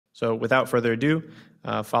So without further ado,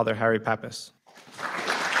 Father Harry Pappas.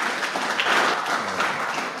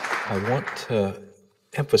 I want to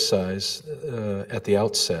emphasize at the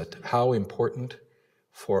outset how important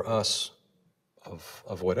for us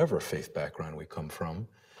of whatever faith background we come from,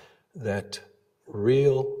 that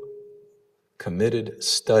real committed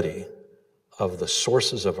study of the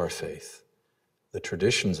sources of our faith, the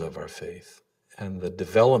traditions of our faith, and the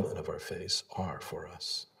development of our faith are for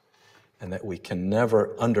us. And that we can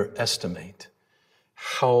never underestimate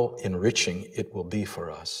how enriching it will be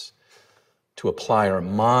for us to apply our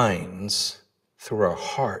minds through our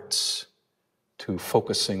hearts to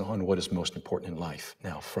focusing on what is most important in life.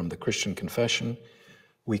 Now, from the Christian confession,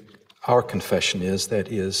 our confession is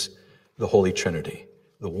the Holy Trinity,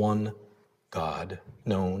 the one God,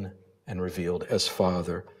 known and revealed as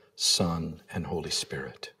Father, Son, and Holy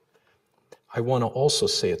Spirit. I want to also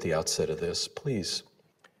say at the outset of this, please,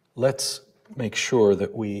 let's make sure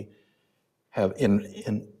that we have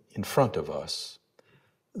in front of us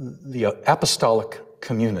the apostolic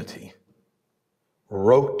community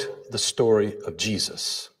wrote the story of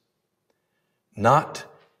Jesus, not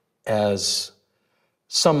as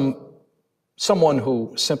someone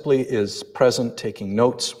who simply is present taking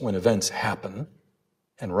notes when events happen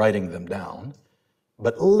and writing them down,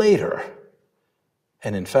 but later,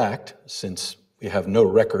 and in fact, since we have no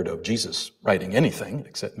record of Jesus writing anything,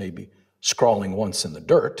 except maybe scrawling once in the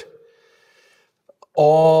dirt,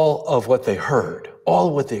 all of what they heard, all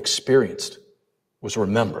what they experienced was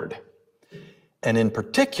remembered. And in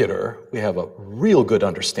particular, we have a real good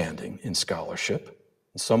understanding in scholarship,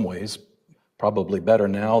 in some ways, probably better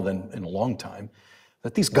now than in a long time,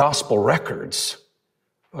 that these gospel records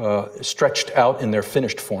stretched out in their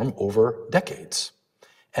finished form over decades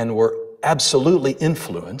and were absolutely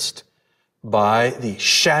influenced by the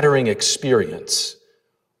shattering experience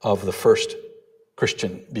of the first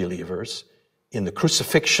Christian believers in the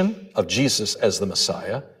crucifixion of Jesus as the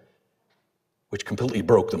Messiah, which completely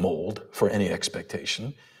broke the mold for any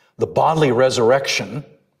expectation, the bodily resurrection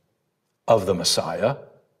of the Messiah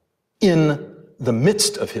in the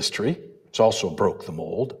midst of history, which also broke the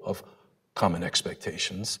mold of common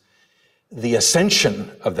expectations, the ascension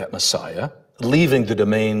of that Messiah, leaving the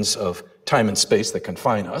domains of time and space that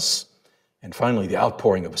confine us, and finally the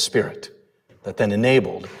outpouring of a Spirit that then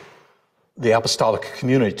enabled the apostolic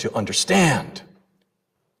community to understand,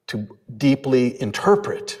 to deeply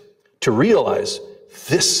interpret, to realize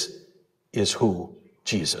this is who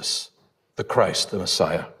Jesus, the Christ, the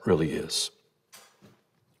Messiah, really is.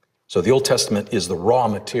 So the Old Testament is the raw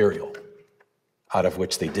material out of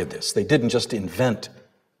which they did this. They didn't just invent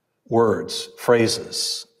words,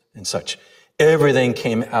 phrases, and such. Everything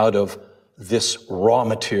came out of this raw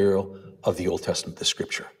material of the Old Testament, the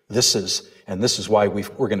Scripture. This is why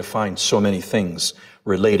we're going to find so many things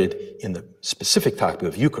related in the specific topic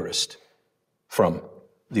of Eucharist from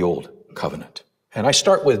the Old Covenant. And I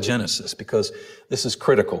start with Genesis because this is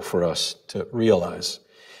critical for us to realize.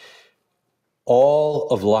 All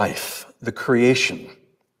of life, the creation,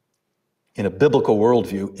 in a biblical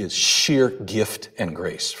worldview, is sheer gift and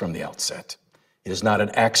grace from the outset. It is not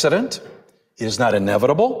an accident. It is not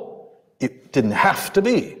inevitable. It didn't have to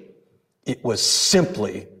be. It was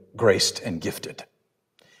simply graced and gifted.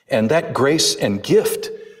 And that grace and gift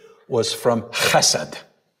was from chesed,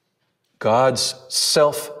 God's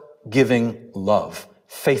self-giving love,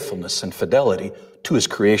 faithfulness, and fidelity to his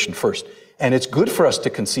creation first. And it's good for us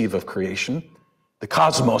to conceive of creation, the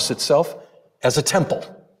cosmos itself, as a temple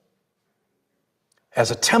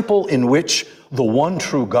in which the one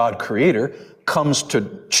true God creator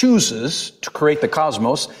chooses to create the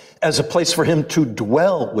cosmos as a place for him to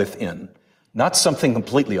dwell within, not something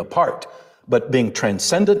completely apart, but being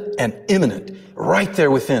transcendent and immanent right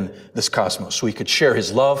there within this cosmos, so he could share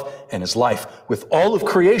his love and his life with all of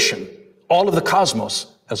creation, all of the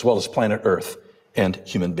cosmos, as well as planet Earth and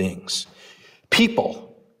human beings.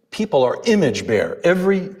 People are image bearer.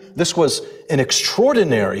 This was an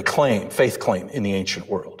extraordinary faith claim in the ancient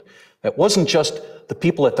world. That wasn't just the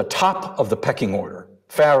people at the top of the pecking order,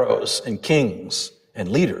 pharaohs and kings and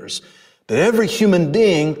leaders, but every human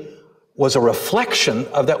being was a reflection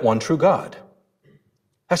of that one true God.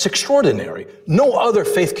 That's extraordinary. No other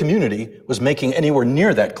faith community was making anywhere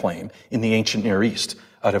near that claim in the ancient Near East,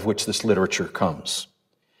 out of which this literature comes.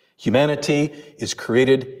 Humanity is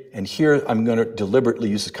created, and here I'm going to deliberately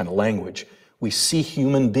use this kind of language. We see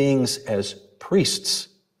human beings as priests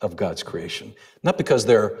of God's creation, not because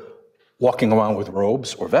they're walking around with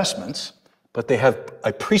robes or vestments, but they have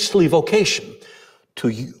a priestly vocation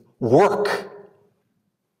to work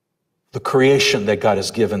the creation that God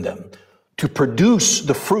has given them, to produce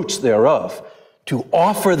the fruits thereof, to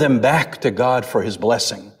offer them back to God for his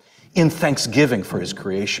blessing in thanksgiving for his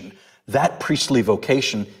creation. That priestly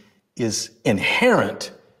vocation is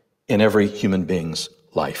inherent in every human being's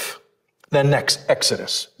life. Then next,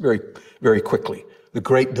 Exodus, very, very quickly. The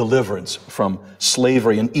great deliverance from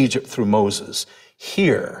slavery in Egypt through Moses.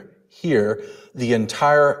 Here, the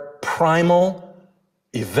entire primal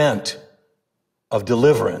event of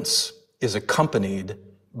deliverance is accompanied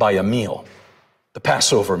by a meal, the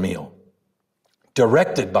Passover meal,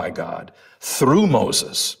 directed by God through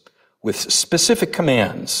Moses with specific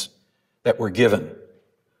commands that were given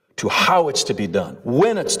to how it's to be done,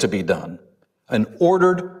 when it's to be done, an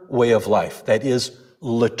ordered way of life that is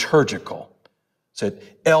liturgical. So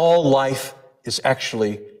all life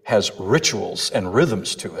has rituals and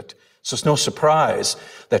rhythms to it. So it's no surprise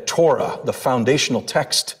that Torah, the foundational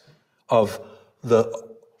text of the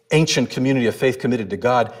ancient community of faith committed to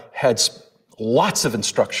God, had lots of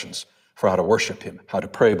instructions for how to worship him, how to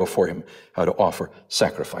pray before him, how to offer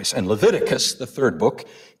sacrifice. And Leviticus, the third book,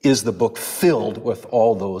 is the book filled with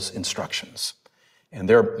all those instructions. And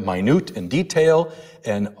they're minute in detail,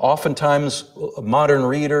 and oftentimes modern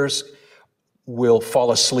readers will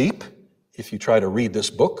fall asleep if you try to read this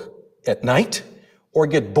book at night, or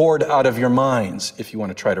get bored out of your minds if you want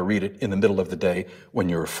to try to read it in the middle of the day when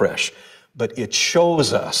you're fresh. But it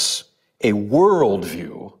shows us a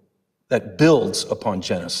worldview that builds upon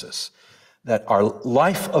Genesis, that our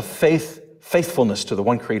life of faithfulness to the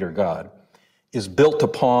one Creator God, is built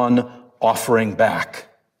upon offering back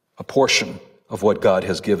a portion of what God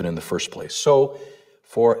has given in the first place. So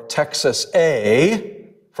for Texas A,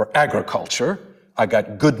 for agriculture, I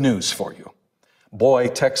got good news for you. Boy,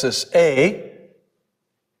 Texas A&M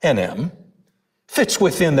fits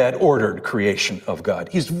within that ordered creation of God.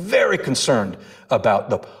 He's very concerned about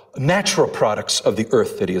the natural products of the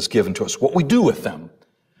earth that he has given to us, what we do with them.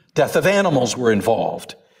 Death of animals were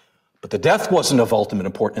involved, but the death wasn't of ultimate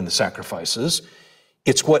importance in the sacrifices.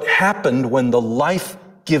 It's what happened when the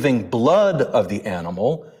life-giving blood of the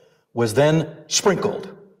animal was then sprinkled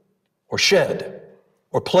or shed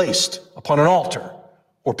or placed upon an altar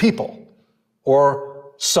or people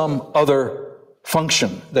or some other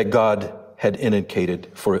function that God had indicated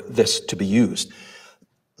for this to be used.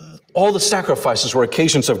 All the sacrifices were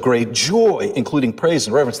occasions of great joy, including praise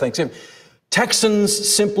and reverence, thanksgiving. Texans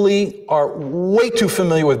simply are way too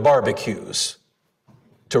familiar with barbecues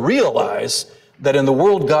to realize that in the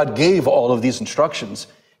world God gave all of these instructions,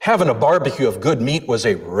 having a barbecue of good meat was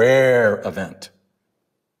a rare event.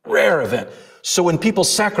 Rare event. So when people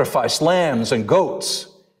sacrificed lambs and goats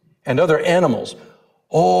and other animals,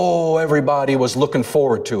 everybody was looking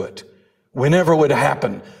forward to it. Whenever it would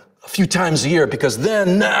happen, a few times a year, because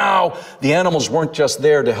now the animals weren't just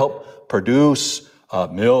there to help produce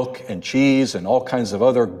milk and cheese and all kinds of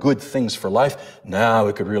other good things for life. Now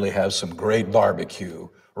we could really have some great barbecue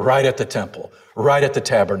right at the temple, right at the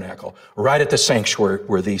tabernacle, right at the sanctuary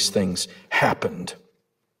where these things happened.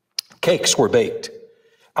 Cakes were baked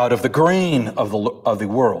out of the grain of the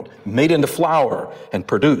world, made into flour and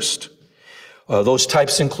produced. Those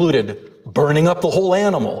types included burning up the whole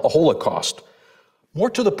animal, a holocaust. More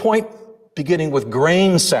to the point, beginning with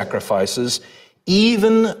grain sacrifices,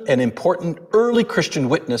 even an important early Christian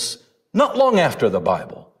witness, not long after the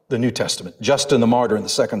Bible, the New Testament, Justin the Martyr in the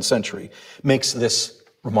 2nd century, makes this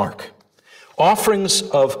remark. Offerings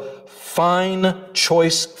of fine,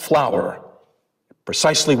 choice flour,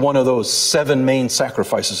 precisely one of those 7 main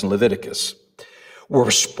sacrifices in Leviticus, were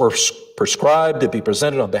prescribed to be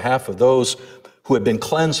presented on behalf of those who had been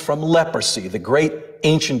cleansed from leprosy, the great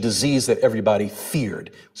ancient disease that everybody feared.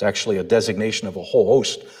 It was actually a designation of a whole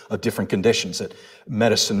host of different conditions that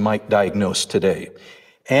medicine might diagnose today.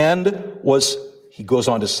 And he goes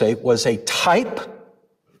on to say, was a type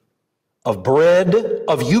of bread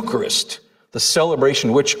of Eucharist, the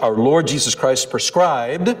celebration which our Lord Jesus Christ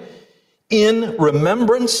prescribed in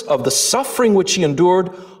remembrance of the suffering which he endured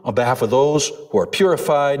on behalf of those who are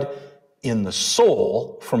purified in the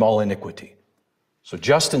soul from all iniquity. So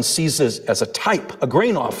Justin sees this as a type, a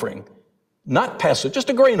grain offering, not passive,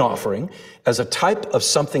 just a grain offering, as a type of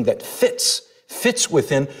something that fits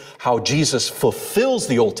within how Jesus fulfills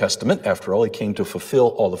the Old Testament. After all, he came to fulfill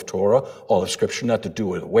all of Torah, all of Scripture, not to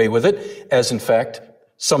do away with it, as in fact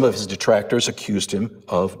some of his detractors accused him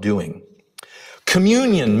of doing.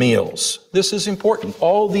 Communion meals, this is important.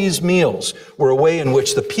 All these meals were a way in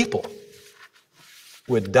which the people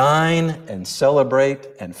would dine and celebrate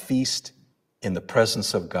and feast in the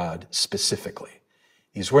presence of God specifically.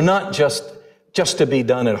 These were not just to be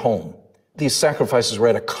done at home. These sacrifices were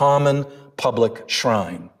at a common public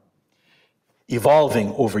shrine,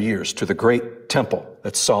 evolving over years to the great temple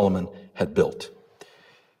that Solomon had built.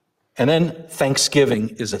 And then thanksgiving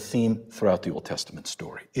is a theme throughout the Old Testament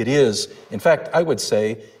story. It is, in fact, I would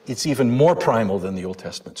say it's even more primal than the Old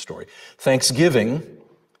Testament story. Thanksgiving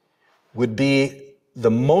would be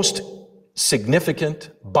the most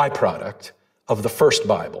significant byproduct of the first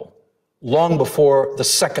Bible, long before the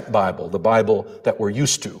second Bible, the Bible that we're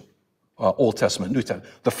used to, Old Testament, New Testament.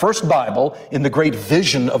 The first Bible in the great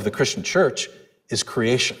vision of the Christian church is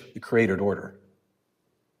creation, the created order.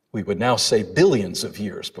 We would now say billions of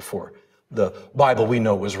years before the Bible we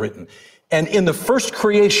know was written. And in the first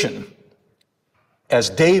creation, as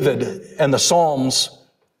David and the Psalms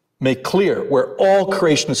make clear, where all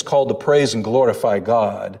creation is called to praise and glorify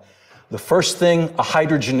God, the first thing a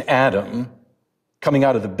hydrogen atom coming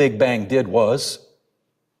out of the Big Bang did was,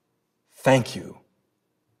 thank you,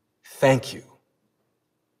 thank you,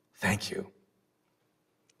 thank you.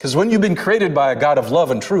 Because when you've been created by a God of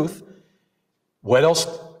love and truth, what else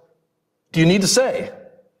do you need to say?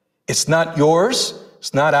 It's not yours,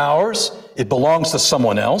 it's not ours, it belongs to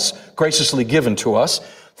someone else, graciously given to us.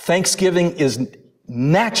 Thanksgiving is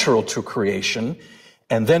natural to creation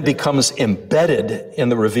and then becomes embedded in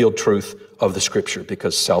the revealed truth of the Scripture,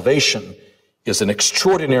 because salvation is an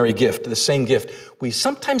extraordinary gift, the same gift. We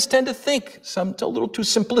sometimes tend to think, a little too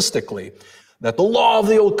simplistically, that the law of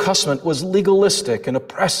the Old Testament was legalistic and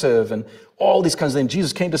oppressive and all these kinds of things.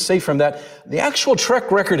 Jesus came to save from that. The actual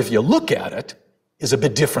track record, if you look at it, is a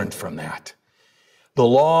bit different from that. The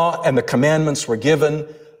law and the commandments were given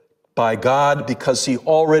by God because he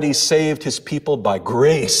already saved his people by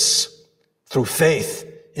grace through faith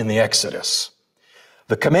in the Exodus.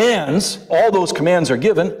 The commands, all those commands are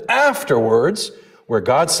given afterwards, where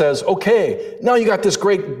God says, okay, now you got this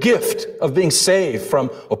great gift of being saved from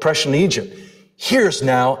oppression in Egypt. Here's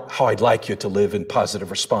now how I'd like you to live in positive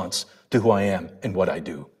response to who I am and what I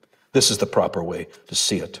do. This is the proper way to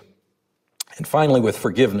see it. And finally, with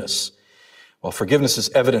forgiveness. Well, forgiveness is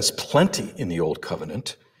evidenced plenty in the Old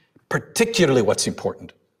Covenant. Particularly what's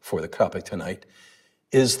important for the topic tonight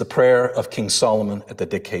is the prayer of King Solomon at the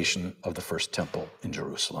dedication of the first temple in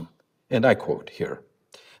Jerusalem. And I quote here,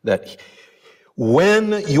 that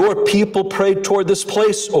when your people prayed toward this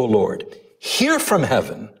place, O Lord, hear from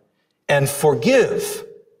heaven and forgive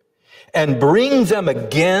and bring them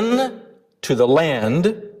again to the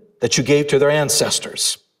land that you gave to their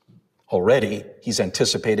ancestors. Already, he's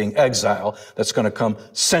anticipating exile that's going to come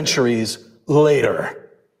centuries later.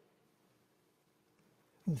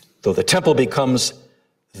 Though the temple becomes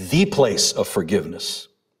the place of forgiveness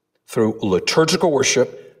through liturgical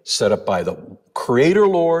worship set up by the Creator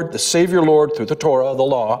Lord, the Savior Lord, through the Torah, the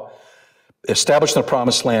law, established in the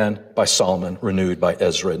Promised Land by Solomon, renewed by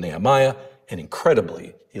Ezra and Nehemiah, and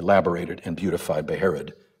incredibly elaborated and beautified by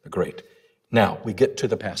Herod the Great. Now, we get to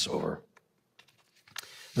the Passover.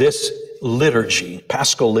 This liturgy,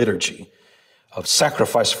 Paschal liturgy of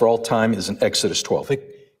sacrifice for all time is in Exodus 12.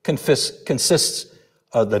 It consists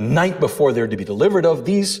of the night before they're to be delivered of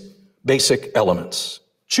these basic elements.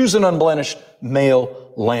 Choose an unblemished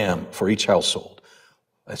male lamb for each household.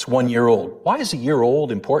 That's 1 year old. Why is a year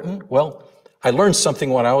old important? Well, I learned something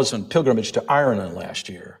when I was on pilgrimage to Ireland last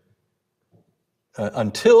year.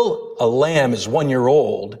 Until a lamb is 1 year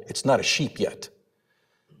old, it's not a sheep yet.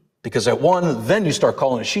 Because at one, then you start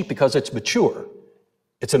calling it a sheep because it's mature.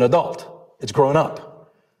 It's an adult. It's grown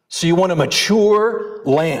up. So you want a mature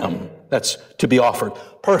lamb that's to be offered.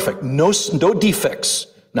 Perfect. No defects.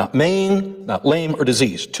 Not maimed, not lame or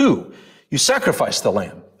diseased. 2, you sacrifice the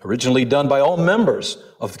lamb, originally done by all members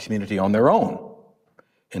of the community on their own.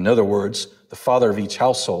 In other words, the father of each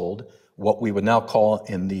household, what we would now call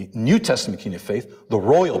in the New Testament community of faith, the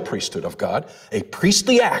royal priesthood of God, a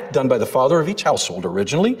priestly act done by the father of each household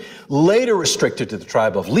originally, later restricted to the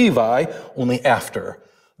tribe of Levi only after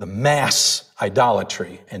the mass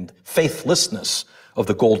idolatry and faithlessness of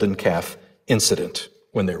the golden calf incident,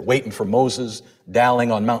 when they're waiting for Moses,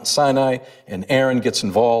 dallying on Mount Sinai, and Aaron gets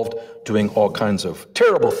involved, doing all kinds of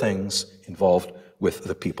terrible things involved with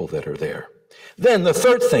the people that are there. Then the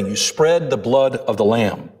third thing, you spread the blood of the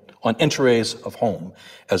lamb on entryways of home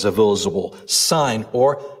as a visible sign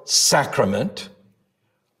or sacrament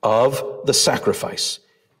of the sacrifice,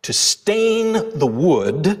 to stain the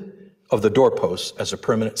wood of the doorposts as a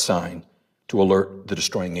permanent sign to alert the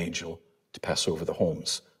destroying angel to pass over the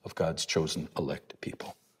homes of God's chosen elect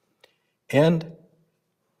people. And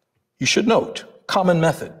you should note, common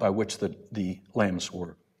method by which the lambs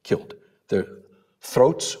were killed. Their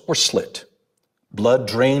throats were slit, blood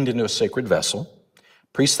drained into a sacred vessel.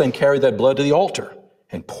 Priests then carried that blood to the altar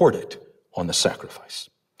and poured it on the sacrifice.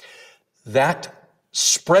 That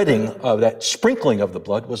sprinkling of the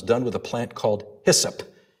blood was done with a plant called hyssop.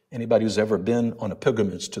 Anybody who's ever been on a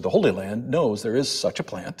pilgrimage to the Holy Land knows there is such a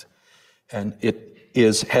plant, and it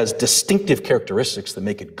has distinctive characteristics that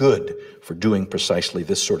make it good for doing precisely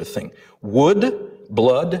this sort of thing. Wood,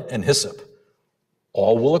 blood, and hyssop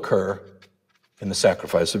all will occur in the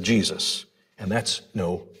sacrifice of Jesus, and that's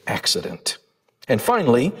no accident. And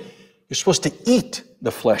finally, you're supposed to eat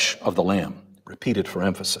the flesh of the lamb, repeated for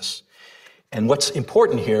emphasis. And what's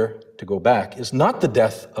important here, to go back, is not the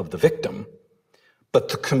death of the victim, but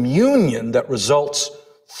the communion that results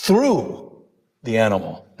through the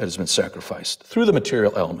animal that has been sacrificed, through the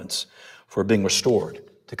material elements, for being restored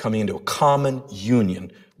to coming into a common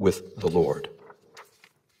union with the Lord.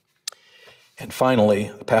 And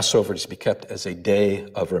finally, the Passover is to be kept as a day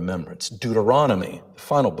of remembrance. Deuteronomy, the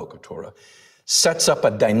final book of Torah, sets up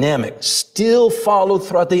a dynamic still followed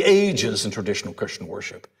throughout the ages in traditional Christian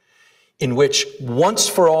worship, in which once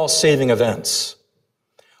for all saving events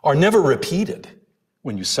are never repeated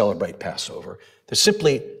when you celebrate Passover. They're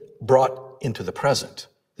simply brought into the present.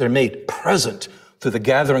 They're made present through the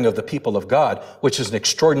gathering of the people of God, which is an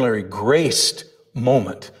extraordinarily graced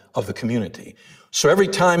moment of the community. So every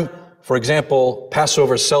time, for example,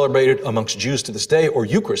 Passover is celebrated amongst Jews to this day, or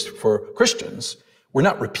Eucharist for Christians, we're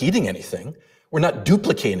not repeating anything. We're not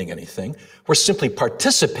duplicating anything. We're simply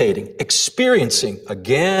participating, experiencing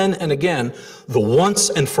again and again the once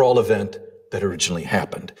and for all event that originally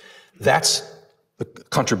happened. That's the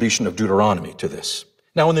contribution of Deuteronomy to this.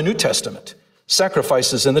 Now, in the New Testament,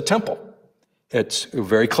 sacrifices in the temple. It's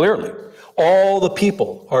very clearly. All the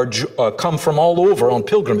people come from all over on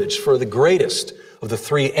pilgrimage for the greatest of the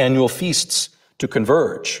 3 annual feasts to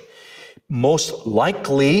converge. Most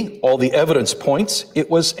likely, all the evidence points, it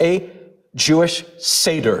was a Jewish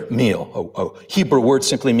Seder meal, a Hebrew word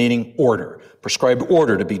simply meaning order, prescribed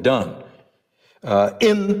order to be done.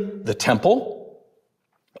 In the temple,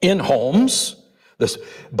 in homes,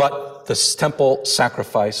 but this temple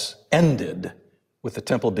sacrifice ended with the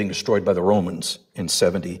temple being destroyed by the Romans in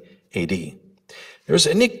 70 AD. There's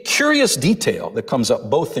a curious detail that comes up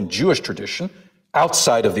both in Jewish tradition,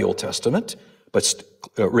 outside of the Old Testament, but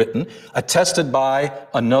written, attested by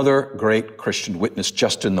another great Christian witness,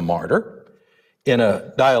 Justin the Martyr, in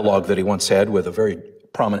a dialogue that he once had with a very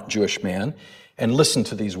prominent Jewish man, and listen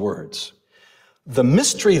to these words. The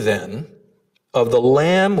mystery then of the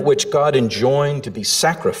lamb which God enjoined to be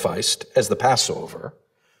sacrificed as the Passover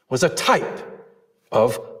was a type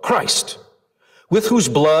of Christ, with whose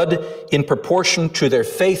blood, in proportion to their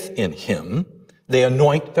faith in him, they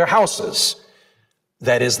anoint their houses,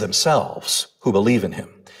 that is themselves, who believe in him.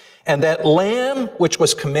 And that lamb which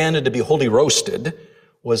was commanded to be wholly roasted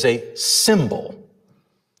was a symbol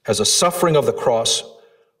as a suffering of the cross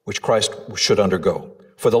which Christ should undergo.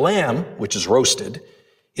 For the lamb, which is roasted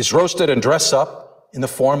and dressed up in the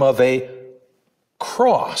form of a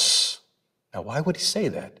cross. Now, why would he say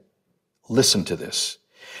that? Listen to this.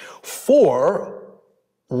 For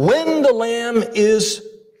when the lamb is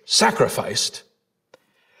sacrificed,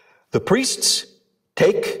 the priests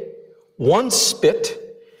take one spit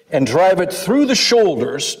and drive it through the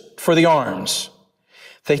shoulders for the arms.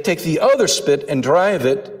 They take the other spit and drive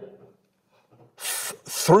it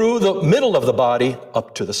through the middle of the body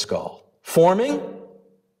up to the skull, forming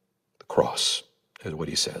the cross, is what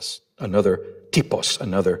he says. Another typos,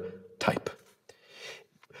 another type.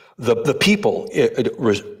 The people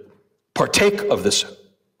partake of this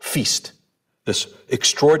feast, this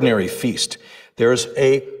extraordinary feast. There's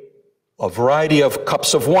a variety of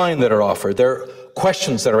cups of wine that are offered. There are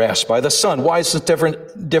questions that are asked by the son. Why is it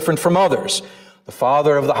different from others? The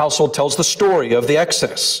father of the household tells the story of the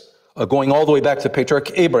Exodus, going all the way back to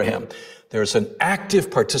Patriarch Abraham. There's an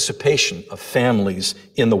active participation of families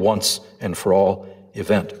in the once and for all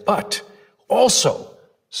event. But also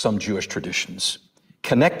some Jewish traditions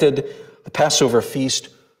connected the Passover feast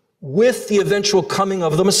with the eventual coming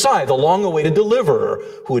of the Messiah, the long-awaited deliverer,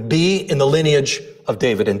 who would be in the lineage of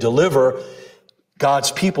David and deliver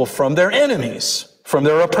God's people from their enemies, from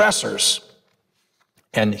their oppressors.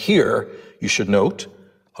 And here, you should note,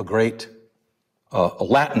 a great a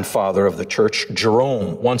Latin father of the church,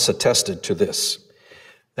 Jerome, once attested to this,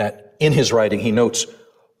 that in his writing he notes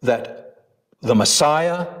that the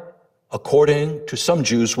Messiah, according to some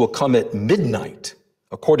Jews, will come at midnight,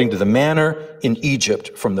 according to the manner in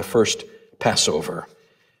Egypt from the first Passover,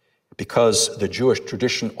 because the Jewish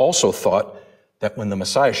tradition also thought that when the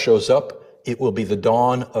Messiah shows up, it will be the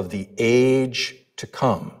dawn of the age to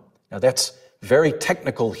come. Now that's very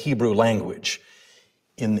technical Hebrew language.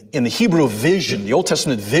 In the Hebrew vision, the Old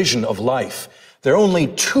Testament vision of life, there are only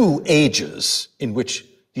 2 ages in which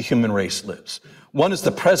the human race lives. One is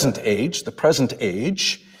the present age. The present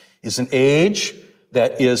age is an age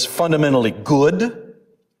that is fundamentally good,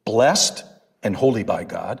 blessed, and holy by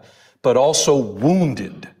God, but also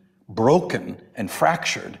wounded, broken, and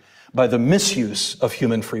fractured by the misuse of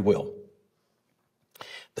human free will.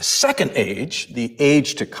 The second age, the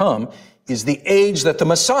age to come, is the age that the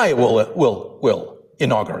Messiah will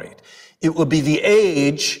inaugurate. It will be the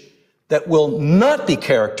age that will not be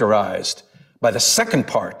characterized by the second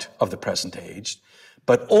part of the present age,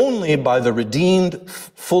 but only by the redeemed,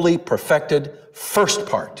 fully perfected first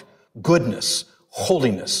part: goodness,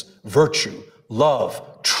 holiness, virtue,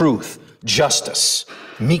 love, truth, justice,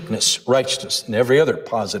 meekness, righteousness, and every other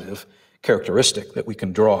positive characteristic that we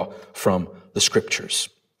can draw from the scriptures.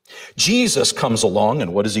 Jesus comes along,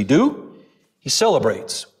 and what does he do? He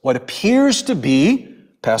celebrates what appears to be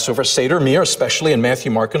Passover Seder meal, especially in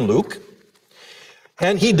Matthew, Mark, and Luke.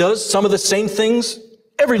 And he does some of the same things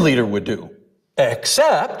every leader would do,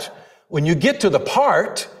 except when you get to the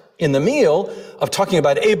part in the meal of talking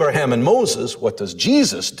about Abraham and Moses, what does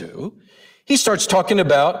Jesus do? He starts talking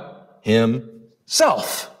about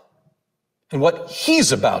himself and what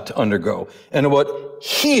he's about to undergo and what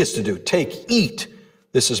he is to do. Take, eat.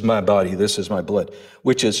 This is my body, this is my blood,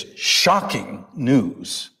 which is shocking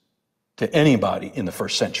news to anybody in the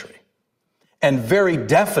first century. And very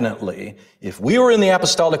definitely, if we were in the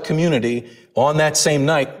apostolic community on that same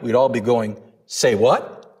night, we'd all be going, say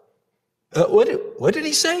what? What did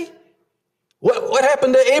he say? What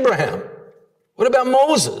happened to Abraham? What about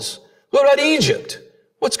Moses? What about Egypt?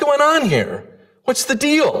 What's going on here? What's the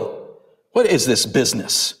deal? What is this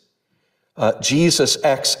business? Jesus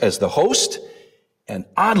acts as the host, and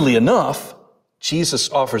oddly enough, Jesus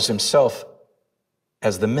offers himself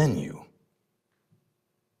as the menu.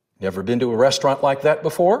 Never been to a restaurant like that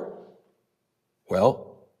before?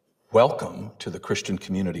 Well, welcome to the Christian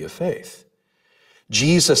community of faith.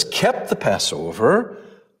 Jesus kept the Passover,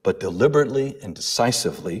 but deliberately and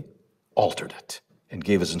decisively altered it and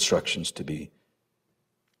gave his instructions to be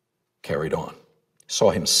carried on.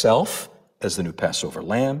 Saw himself as the new Passover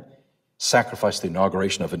lamb, sacrificed the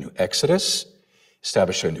inauguration of a new Exodus,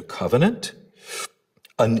 established a new covenant,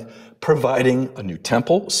 providing a new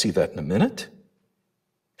temple, we'll see that in a minute,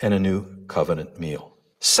 and a new covenant meal.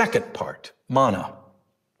 Second part, manna.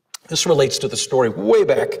 This relates to the story way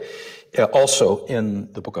back also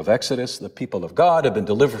in the book of Exodus. The people of God have been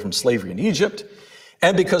delivered from slavery in Egypt,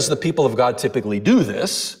 and because the people of God typically do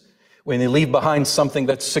this, when they leave behind something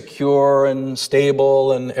that's secure and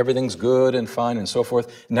stable and everything's good and fine and so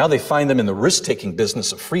forth, now they find them in the risk-taking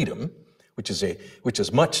business of freedom, which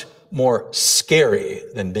is much more scary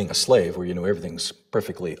than being a slave, where you know everything's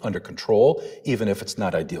perfectly under control, even if it's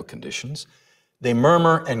not ideal conditions. They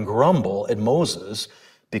murmur and grumble at Moses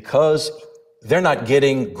because they're not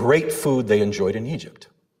getting great food they enjoyed in Egypt.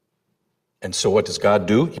 And so what does God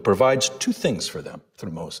do? He provides two things for them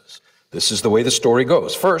through Moses. This is the way the story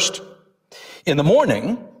goes. First, in the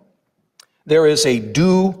morning, there is a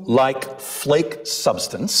dew-like flake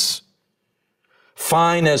substance,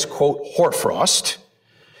 fine as, quote, hoarfrost,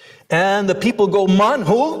 and the people go,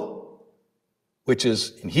 manhu, which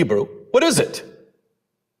is in Hebrew, what is it?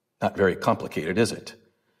 Not very complicated, is it?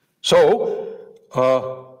 So,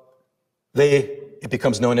 it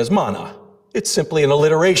becomes known as manna. It's simply an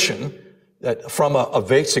alliteration that from a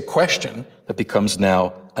basic question that becomes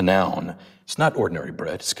now a noun. It's not ordinary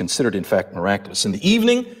bread. It's considered, in fact, miraculous. In the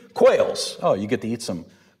evening, quails. Oh, you get to eat some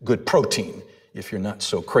good protein if you're not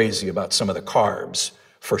so crazy about some of the carbs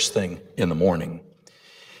first thing in the morning.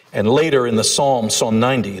 And later in the Psalm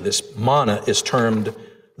 90, this manna is termed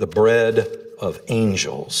the bread of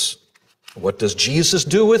angels. What does Jesus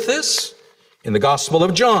do with this? In the Gospel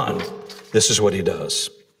of John, this is what he does.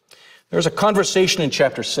 There's a conversation in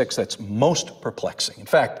chapter 6 that's most perplexing. In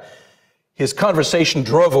fact, his conversation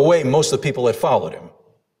drove away most of the people that followed him.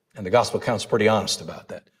 And the gospel account's pretty honest about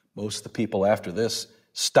that. Most of the people after this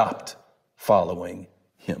stopped following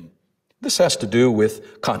him. This has to do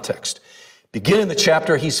with context. Beginning the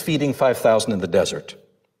chapter, he's feeding 5,000 in the desert.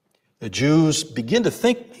 The Jews begin to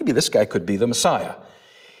think maybe this guy could be the Messiah.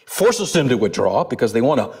 Forces them to withdraw because they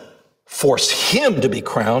want to force him to be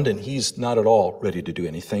crowned, and he's not at all ready to do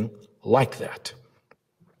anything like that.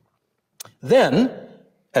 Then,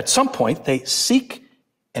 at some point, they seek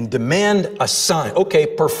and demand a sign. Okay,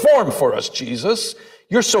 perform for us, Jesus.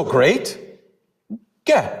 You're so great.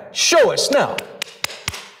 Yeah, show us now.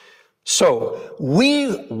 So,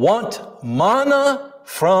 we want manna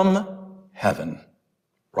from heaven,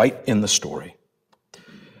 right in the story.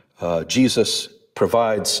 Jesus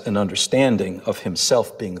provides an understanding of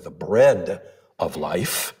himself being the bread of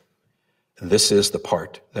life. This is the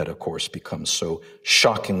part that, of course, becomes so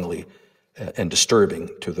shockingly and disturbing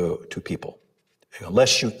to people.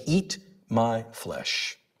 Unless you eat my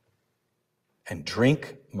flesh and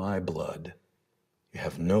drink my blood, you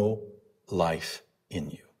have no life in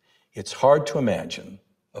you. It's hard to imagine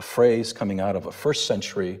a phrase coming out of a first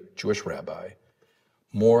century Jewish rabbi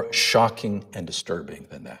more shocking and disturbing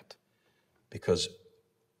than that, because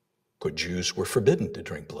good Jews were forbidden to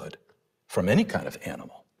drink blood from any kind of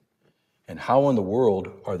animal. And how in the world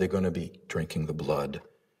are they going to be drinking the blood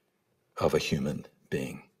of a human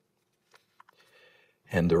being?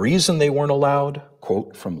 And the reason they weren't allowed,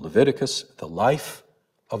 quote from Leviticus, the life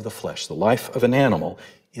of the flesh, the life of an animal,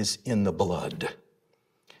 is in the blood.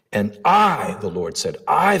 And I, the Lord said,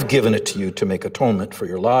 I've given it to you to make atonement for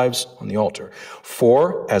your lives on the altar.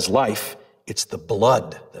 For as life, it's the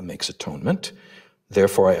blood that makes atonement.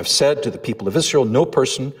 Therefore I have said to the people of Israel, no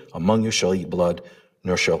person among you shall eat blood,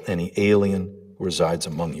 nor shall any alien who resides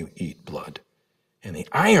among you eat blood. And the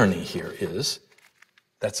irony here is,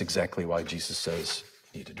 that's exactly why Jesus says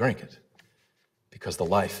you need to drink it, because the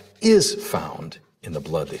life is found in the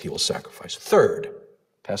blood that he will sacrifice. Third,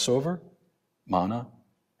 Passover, manna,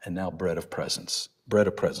 and now bread of presence. Bread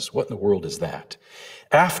of presence. What in the world is that?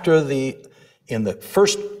 In the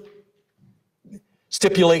first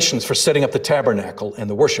stipulations for setting up the tabernacle and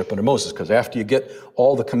the worship under Moses, because after you get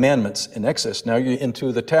all the commandments in Exodus, now you're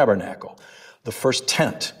into the tabernacle, the first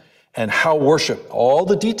tent, and how worship, all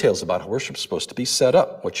the details about how worship is supposed to be set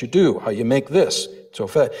up, what you do, how you make this, so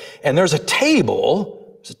forth. And there's a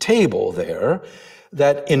table there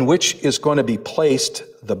that in which is going to be placed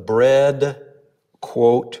the bread,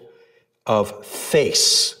 quote, of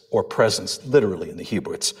face or presence, literally in the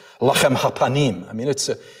Hebrew. It's lachem hapanim. I mean, it's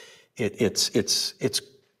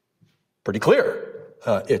pretty clear.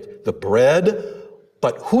 The bread,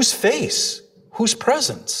 but whose face? Whose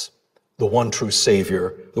presence? The one true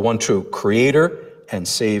Savior, the one true Creator and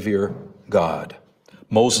Savior, God.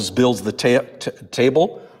 Moses builds the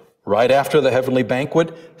table right after the heavenly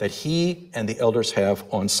banquet that he and the elders have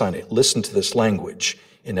on Sinai. Listen to this language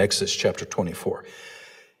in Exodus chapter 24.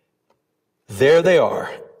 There they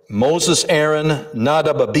are, Moses, Aaron,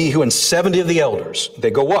 Nadab, Abihu, and 70 of the elders.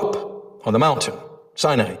 They go up on the mountain,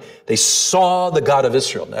 Sinai. They saw the God of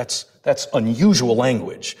Israel. That's unusual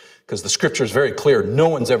language, because the scripture is very clear. No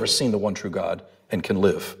one's ever seen the one true God and can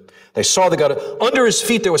live. They saw the God. Under his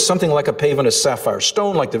feet there was something like a pavement of sapphire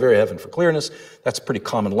stone, like the very heaven for clearness. That's pretty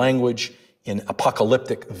common language in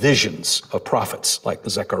apocalyptic visions of prophets like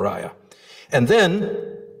Zechariah. And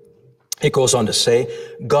then it goes on to say,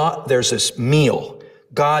 there's this meal.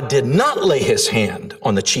 God did not lay his hand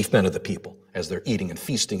on the chief men of the people as they're eating and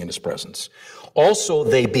feasting in his presence. Also,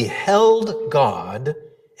 they beheld God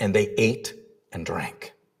and they ate and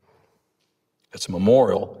drank. It's a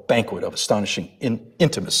memorial banquet of astonishing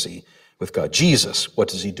intimacy with God. Jesus, what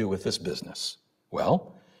does he do with this business?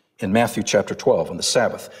 Well, in Matthew chapter 12, on the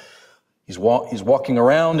Sabbath, he's walking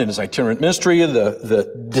around in his itinerant ministry.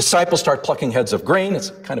 The disciples start plucking heads of grain.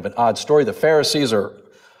 It's kind of an odd story. The Pharisees are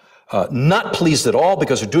not pleased at all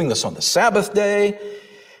because they're doing this on the Sabbath day.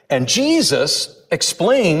 And Jesus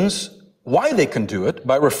explains why they can do it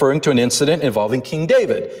by referring to an incident involving King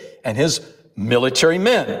David and his military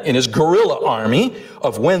men in his guerrilla army,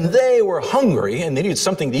 of when they were hungry and they needed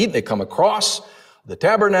something to eat. They come across the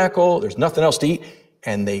tabernacle. There's nothing else to eat.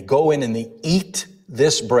 And they go in and they eat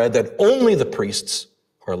this bread that only the priests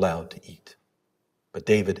are allowed to eat. But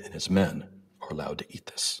David and his men are allowed to eat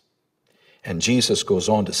this. And Jesus goes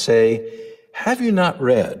on to say, have you not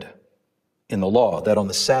read in the law that on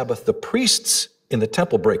the Sabbath the priests in the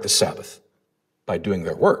temple break the Sabbath by doing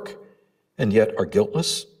their work, and yet are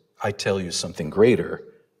guiltless? I tell you, something greater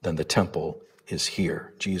than the temple is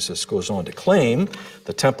here. Jesus goes on to claim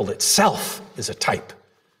the temple itself is a type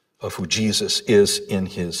of who Jesus is in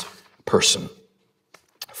his person.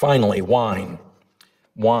 Finally, wine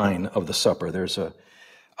of the supper. There's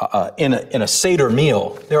in a Seder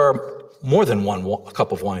meal, there are more than one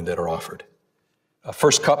cup of wine that are offered. A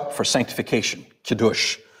first cup for sanctification,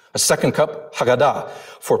 kiddush. A second cup, Haggadah,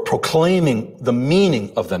 for proclaiming the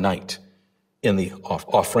meaning of the night in the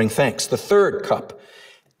offering thanks. The third cup,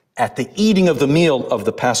 at the eating of the meal of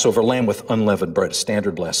the Passover lamb with unleavened bread, a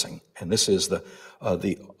standard blessing. And this is the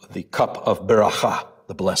cup of beracha,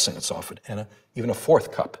 the blessing that's offered, and even a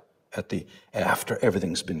fourth cup after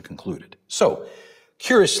everything's been concluded. So,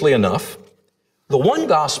 curiously enough, the one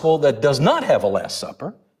gospel that does not have a Last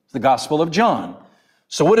Supper is the Gospel of John.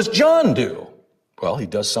 So what does John do? Well, he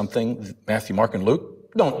does something Matthew, Mark, and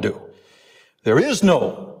Luke don't do. There is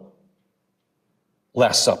no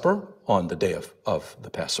Last Supper on the day of the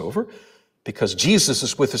Passover, because Jesus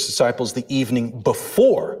is with his disciples the evening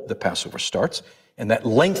before the Passover starts, and that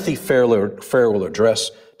lengthy farewell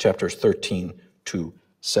address, chapters 13 to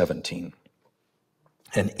 17.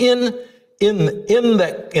 And in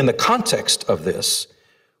the context of this,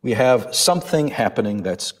 we have something happening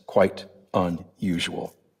that's quite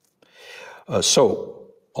unusual. So,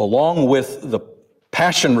 along with the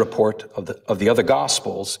passion report of the other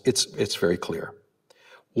Gospels, it's very clear.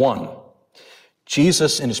 One,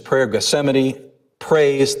 Jesus in his prayer of Gethsemane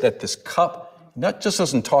prays that this cup not just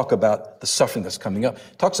doesn't talk about the suffering that's coming up,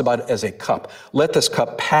 talks about it as a cup. Let this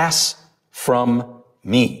cup pass from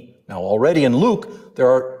me. Now, already in Luke, there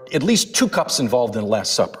are at least 2 cups involved in the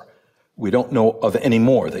Last Supper. We don't know of any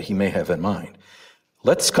more that he may have in mind.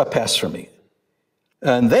 Let this cup pass from me.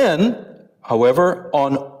 And then, however,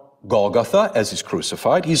 on Golgotha, as he's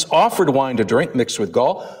crucified, he's offered wine to drink mixed with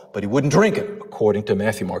gall, but he wouldn't drink it, according to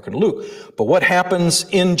Matthew, Mark, and Luke. But what happens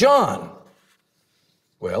in John?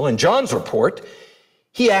 Well, in John's report,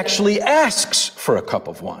 he actually asks for a cup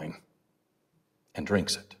of wine and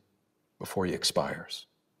drinks it before he expires.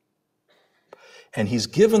 And he's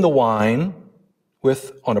given the wine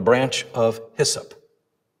on a branch of hyssop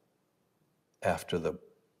after the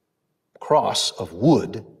cross of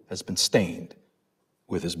wood has been stained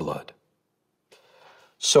with his blood.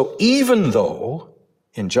 So even though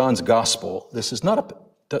in John's gospel, there's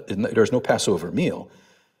no Passover meal,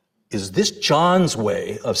 is this John's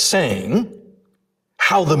way of saying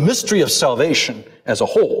how the mystery of salvation as a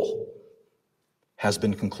whole has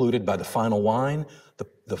been concluded by the final wine,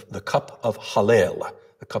 the cup of Hallel,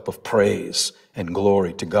 the cup of praise and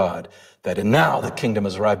glory to God, that now the kingdom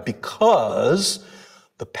has arrived because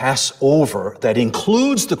the Passover that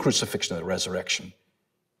includes the crucifixion and the resurrection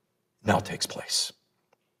now takes place.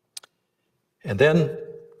 And then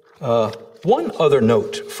one other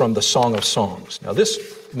note from the Song of Songs. Now this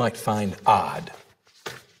you might find odd,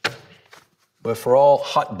 but for all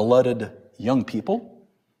hot-blooded young people,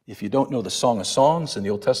 if you don't know the Song of Songs in the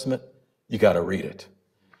Old Testament, you got to read it.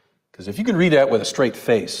 Because if you can read that with a straight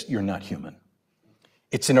face, you're not human.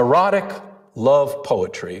 It's an erotic love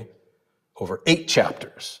poetry over 8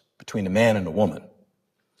 chapters between a man and a woman.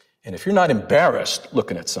 And if you're not embarrassed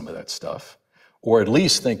looking at some of that stuff, or at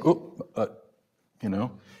least think,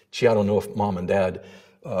 gee, I don't know if mom and dad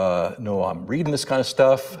know I'm reading this kind of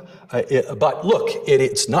stuff. But look,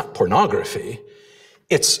 it's not pornography.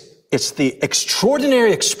 It's the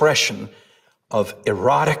extraordinary expression of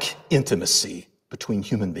erotic intimacy between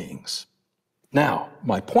human beings. Now,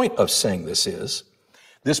 my point of saying this is,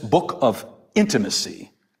 this book of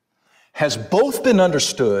intimacy has both been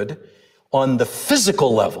understood on the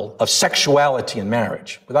physical level of sexuality and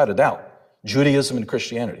marriage, without a doubt, Judaism and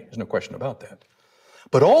Christianity, there's no question about that,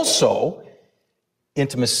 but also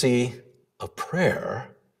intimacy of prayer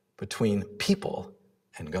between people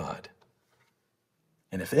and God.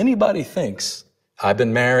 And if anybody thinks, I've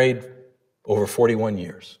been married over 41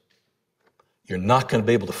 years, you're not going to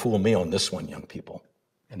be able to fool me on this one, young people,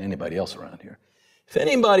 and anybody else around here. If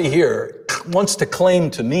anybody here wants to claim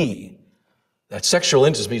to me that sexual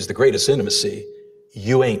intimacy is the greatest intimacy,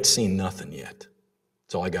 you ain't seen nothing yet.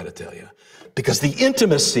 That's all I got to tell you. Because the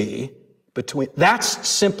intimacy that's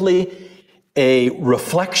simply a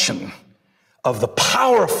reflection of the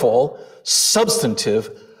powerful,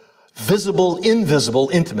 substantive, visible, invisible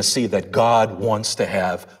intimacy that God wants to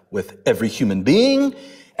have with every human being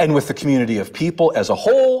and with the community of people as a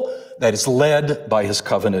whole that is led by his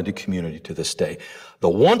covenanted community to this day. The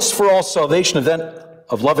once-for-all salvation event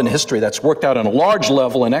of love and history that's worked out on a large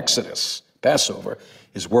level in Exodus, Passover,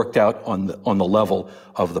 is worked out on the level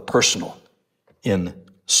of the personal in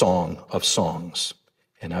Song of Songs.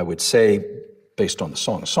 And I would say, based on the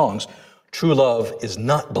Song of Songs, true love is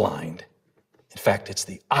not blind. In fact, it's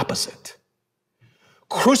the opposite.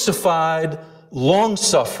 Crucified,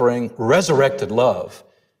 long-suffering, resurrected love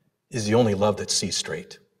is the only love that sees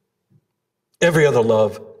straight. Every other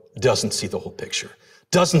love doesn't see the whole picture,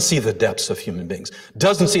 doesn't see the depths of human beings,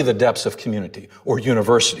 doesn't see the depths of community or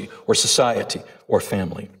university or society or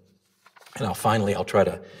family. And I'll try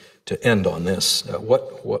to end on this.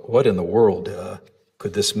 What in the world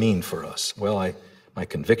could this mean for us? Well, my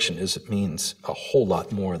conviction is it means a whole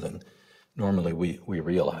lot more than normally we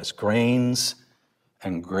realize. Grains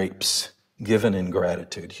and grapes given in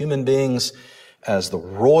gratitude. Human beings as the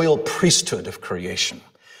royal priesthood of creation.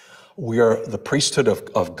 We are the priesthood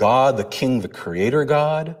of God, the King, the Creator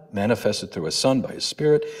God, manifested through His Son by His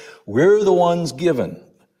Spirit. We're the ones given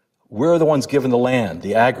the land,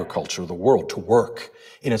 the agriculture, the world to work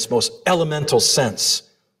in its most elemental sense,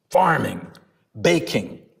 farming,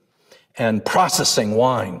 baking, and processing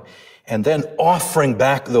wine, and then offering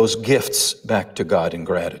back those gifts back to God in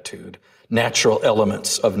gratitude. Natural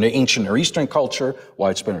elements of ancient Near Eastern culture,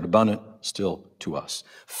 widespread and abundant, still to us.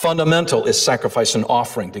 Fundamental is sacrifice and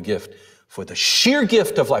offering to gift for the sheer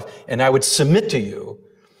gift of life. And I would submit to you,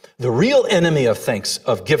 the real enemy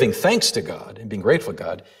of giving thanks to God and being grateful to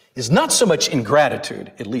God is not so much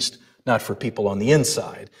ingratitude, at least not for people on the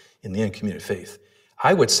inside in the incommunicate faith.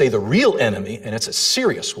 I would say the real enemy, and it's a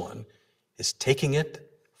serious one, is taking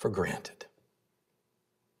it for granted.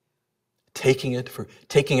 Taking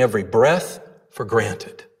every breath for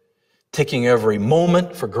granted. Taking every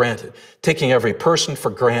moment for granted. Taking every person for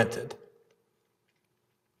granted.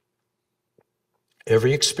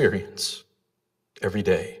 Every experience, every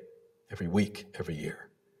day, every week, every year.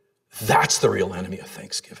 That's the real enemy of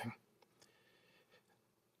thanksgiving.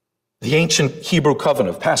 The ancient Hebrew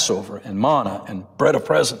covenant of Passover and manna and bread of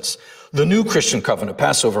presence. The new Christian covenant of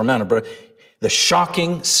Passover, manna, bread. The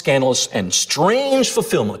shocking, scandalous, and strange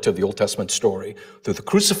fulfillment of the Old Testament story through the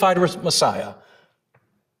crucified Messiah,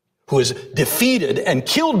 who is defeated and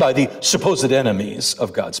killed by the supposed enemies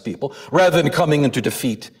of God's people, rather than coming in to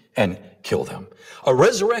defeat and kill them. A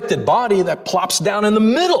resurrected body that plops down in the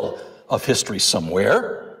middle of history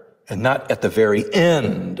somewhere, and not at the very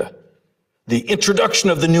end. The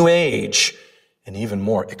introduction of the new age, and even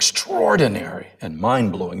more extraordinary and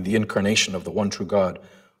mind-blowing, the incarnation of the one true God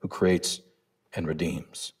who creates and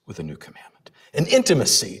redeems with a new commandment. An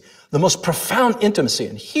intimacy, the most profound intimacy.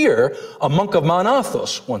 And here, a monk of Mount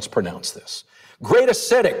Athos once pronounced this. Great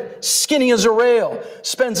ascetic, skinny as a rail,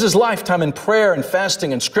 spends his lifetime in prayer and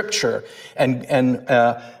fasting and scripture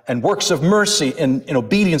and works of mercy in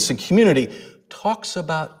obedience and community, talks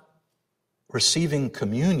about receiving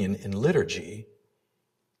communion in liturgy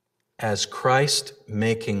as Christ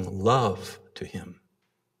making love to him.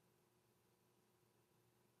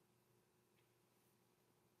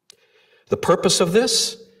 The purpose of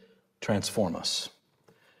this, transform us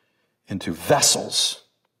into vessels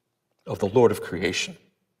of the Lord of creation,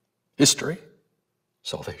 history,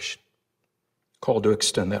 salvation, called to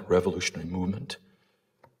extend that revolutionary movement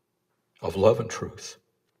of love and truth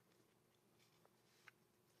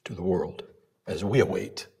to the world as we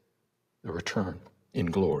await the return in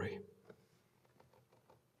glory.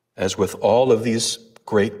 As with all of these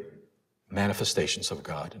great manifestations of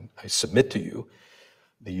God, and I submit to you,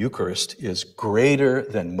 the Eucharist is greater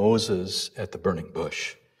than Moses at the burning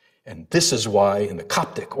bush. And this is why in the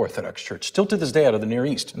Coptic Orthodox Church, still to this day out of the Near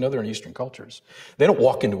East and other Eastern cultures, they don't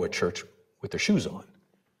walk into a church with their shoes on.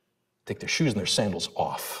 Take their shoes and their sandals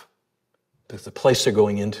off. Because the place they're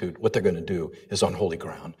going into, what they're going to do is on holy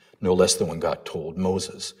ground, no less than when God told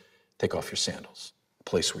Moses, take off your sandals. The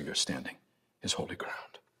place where you're standing is holy ground.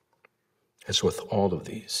 As with all of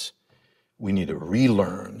these, we need to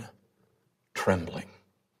relearn trembling.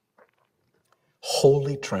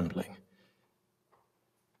 Holy trembling.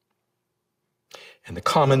 And the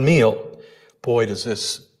common meal, boy, does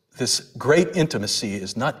this great intimacy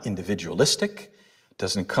is not individualistic,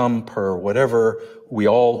 doesn't come per whatever we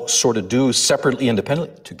all sort of do separately,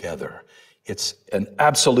 independently, together. It's an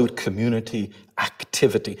absolute community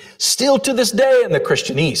activity. Still to this day in the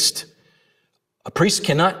Christian East, a priest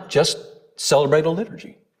cannot just celebrate a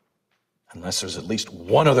liturgy unless there's at least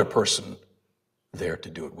one other person there to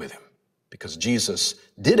do it with him. Because Jesus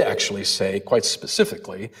did actually say, quite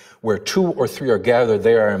specifically, where 2 or 3 are gathered,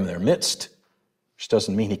 there I am in their midst. Which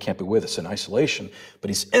doesn't mean he can't be with us in isolation, but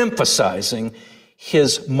he's emphasizing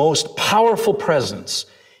his most powerful presence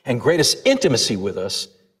and greatest intimacy with us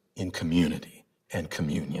in community and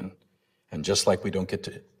communion. And just like we don't get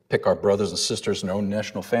to pick our brothers and sisters in our own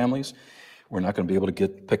national families, we're not going to be able to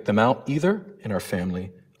pick them out either in our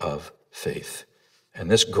family of faith. And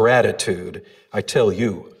this gratitude, I tell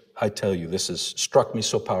you, this has struck me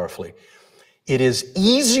so powerfully. It is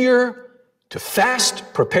easier to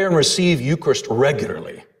fast, prepare, and receive Eucharist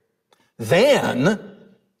regularly than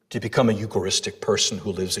to become a Eucharistic person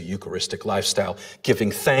who lives a Eucharistic lifestyle,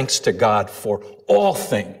 giving thanks to God for all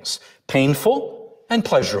things, painful and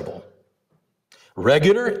pleasurable,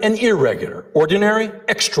 regular and irregular, ordinary,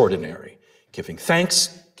 extraordinary, giving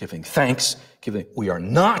thanks. We are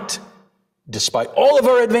not, despite all of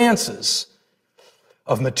our advances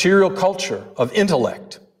of material culture, of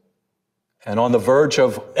intellect, and on the verge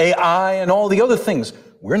of AI and all the other things,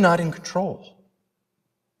 we're not in control.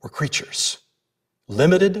 We're creatures,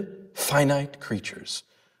 limited, finite creatures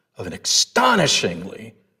of an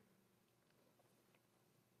astonishingly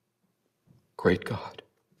great God.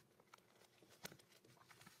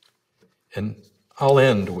 And I'll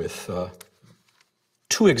end with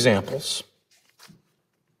 2 examples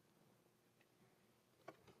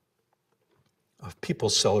of people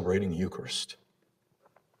celebrating Eucharist.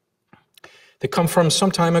 They come from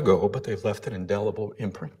some time ago, but they've left an indelible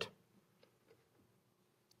imprint.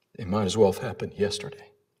 They might as well have happened yesterday.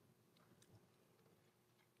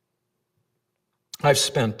 I've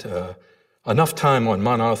spent enough time on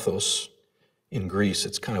Mount Athos in Greece.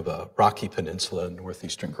 It's kind of a rocky peninsula in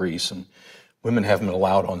northeastern Greece, and women haven't been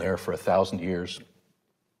allowed on there for 1,000 years.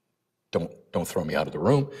 Don't throw me out of the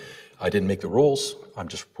room. I didn't make the rules. I'm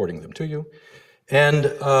just reporting them to you. And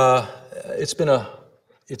it's been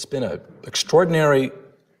an extraordinary,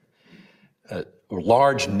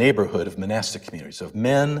 large neighborhood of monastic communities, of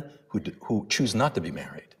men who choose not to be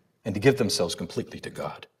married and to give themselves completely to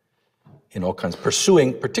God in all kinds,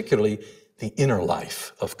 pursuing particularly the inner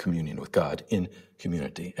life of communion with God in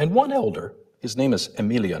community. And one elder, his name is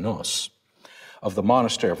Emilianos, of the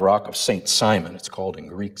monastery of Rock of St. Simon, it's called in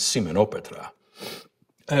Greek Simenopetra.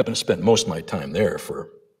 I happen to spend most of my time there for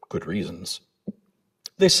good reasons.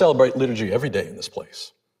 They celebrate liturgy every day in this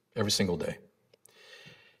place, every single day.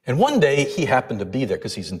 And one day he happened to be there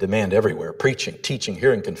because he's in demand everywhere, preaching, teaching,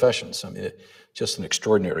 hearing confessions. I mean, just an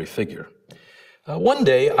extraordinary figure. One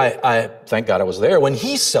day, I thank God I was there, when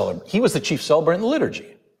he was the chief celebrant in the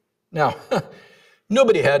liturgy. Now,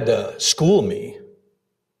 nobody had to school me.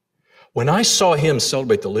 When I saw him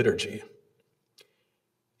celebrate the liturgy,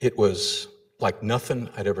 it was like nothing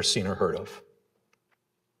I'd ever seen or heard of.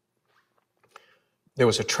 There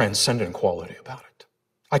was a transcendent quality about it.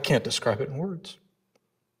 I can't describe it in words.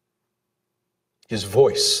 His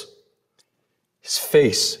voice, his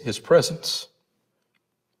face, his presence.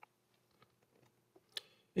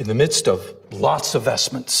 In the midst of lots of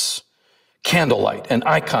vestments, candlelight and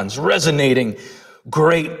icons resonating,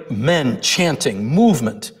 great men chanting,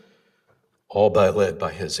 movement, all led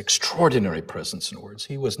by his extraordinary presence and words.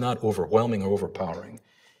 He was not overwhelming or overpowering.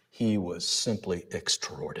 He was simply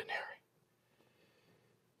extraordinary.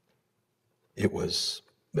 It was,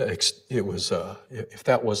 if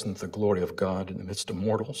that wasn't the glory of God in the midst of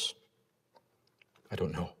mortals, I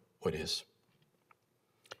don't know what is.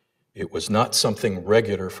 It was not something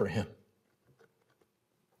regular for him.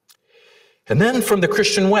 And then from the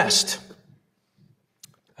Christian West,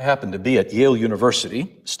 I happened to be at Yale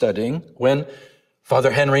University studying when Father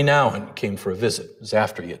Henry Nouwen came for a visit. It was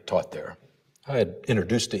after he had taught there. I had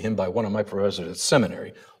introduced to him by one of my professors at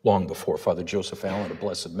Seminary long before. Father Joseph Allen of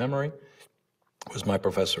blessed memory was my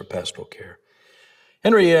professor of pastoral care.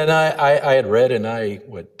 Henry and I had read, and I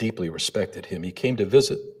deeply respected him. He came to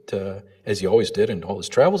visit, as he always did in all his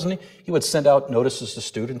travels, and he would send out notices to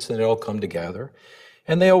students, and they'd all come together.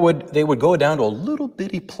 And they would go down to a little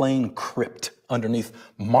bitty plain crypt underneath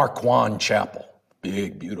Marquand Chapel,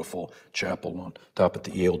 big, beautiful chapel on top at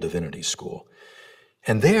the Yale Divinity School.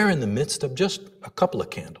 And there, in the midst of just a couple of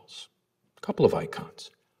candles, a couple of icons,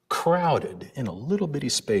 crowded in a little bitty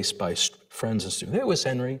space by friends and students, there was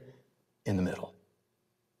Henry in the middle.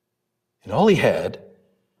 And all he had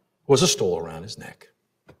was a stole around his neck,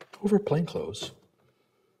 over plain clothes.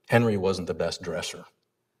 Henry wasn't the best dresser.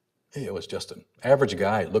 He was just an average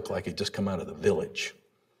guy. It looked like he'd just come out of the village.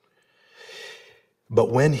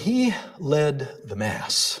 But when he led the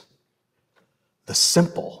Mass, the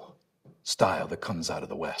simple style that comes out of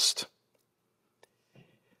the West,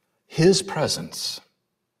 his presence,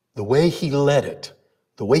 the way he led it,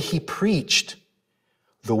 the way he preached,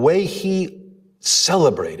 the way he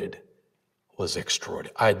celebrated was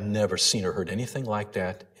extraordinary. I'd never seen or heard anything like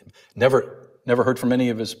that. Never heard from any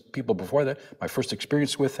of his people before that. My first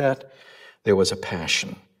experience with that, there was a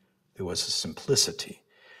passion. There was a simplicity.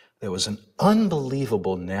 There was an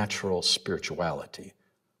unbelievable natural spirituality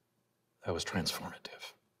that was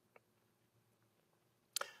transformative.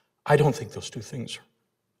 I don't think those two things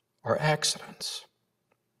are accidents.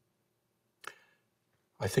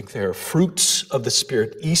 I think they are fruits of the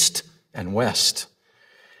Spirit, East and West,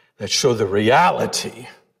 that show the reality,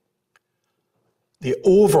 the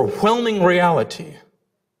overwhelming reality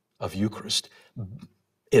of Eucharist.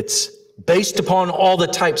 It's based upon all the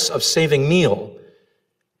types of saving meal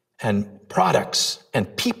and products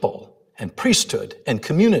and people and priesthood and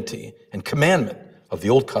community and commandment of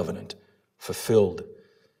the Old Covenant, fulfilled,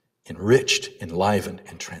 enriched, enlivened,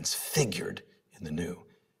 and transfigured in the New.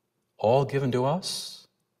 All given to us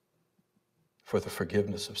for the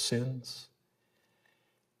forgiveness of sins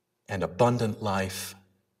and abundant life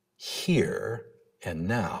here and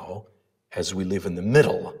now as we live in the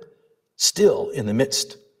middle, still in the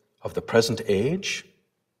midst of the present age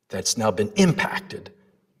that's now been impacted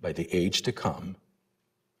by the age to come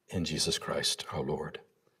in Jesus Christ our Lord.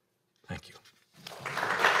 Thank you.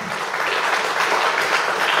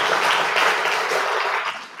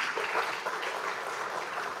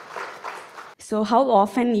 So how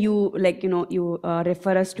often you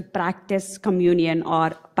refer us to practice communion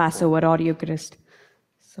or Passover or Eucharist?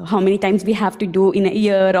 So how many times we have to do in a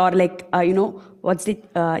year, or like, what's the,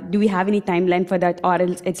 do we have any timeline for that? Or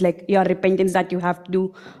else it's like your repentance that you have to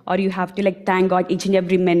do, or you have to like thank God each and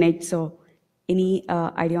every minute. So any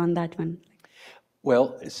idea on that one?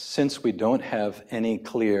 Well, since we don't have any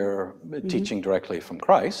clear teaching directly from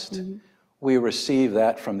Christ, we receive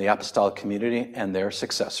that from the apostolic community and their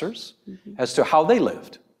successors as to how they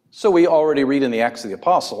lived. So we already read in the Acts of the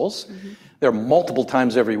Apostles, there are multiple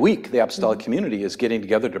times every week the apostolic community is getting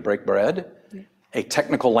together to break bread, a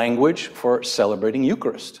technical language for celebrating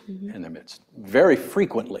Eucharist in their midst. Very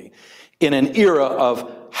frequently, in an era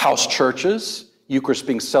of house churches, Eucharist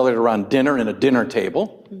being celebrated around dinner in a dinner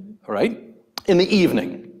table, right? In the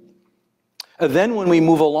evening. Then when we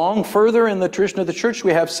move along further in the tradition of the church,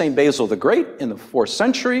 we have St. Basil the Great in the 4th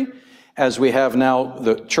century. As we have now,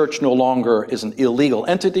 the church no longer is an illegal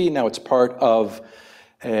entity. Now it's part of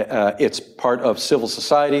civil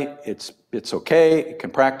society. It's okay. It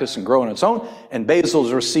can practice and grow on its own. And Basil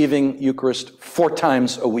is receiving Eucharist 4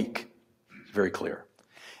 times a week. It's very clear.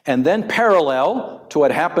 And then parallel to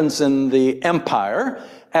what happens in the empire,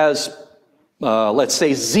 as let's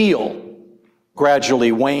say zeal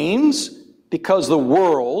gradually wanes because the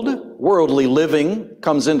worldly living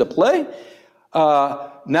comes into play.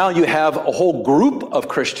 Now you have a whole group of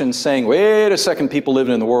Christians saying, wait a second, people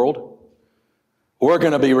living in the world, we're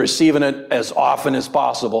going to be receiving it as often as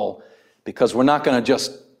possible because we're not going to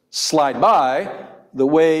just slide by the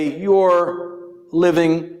way you're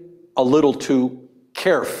living a little too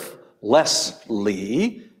carelessly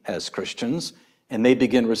as Christians, and they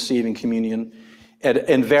begin receiving communion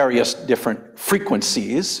in various different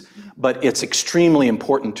frequencies, but it's extremely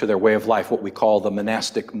important to their way of life, what we call the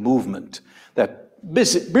monastic movement, that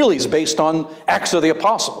really is based on Acts of the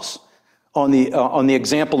Apostles, on the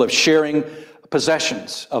example of sharing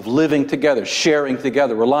possessions, of living together, sharing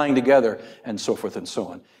together, relying together, and so forth and so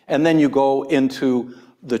on. And then you go into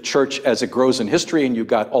the church as it grows in history, and you've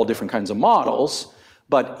got all different kinds of models,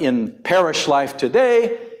 but in parish life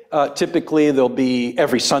today, typically there'll be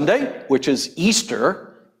every Sunday, which is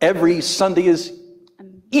Easter. Every Sunday is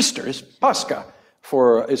Easter, is Pascha,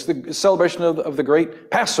 is the celebration of the great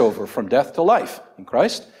Passover from death to life in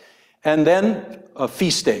Christ. And then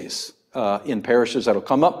feast days in parishes that'll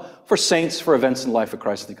come up for saints, for events in the life of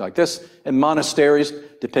Christ, things like this. And monasteries,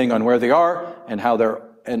 depending on where they are and how they're,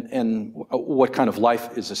 and what kind of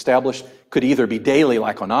life is established, could either be daily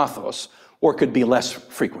like on Athos, or could be less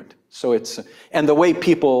frequent. So it's, and the way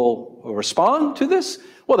people respond to this,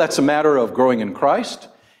 well, that's a matter of growing in Christ,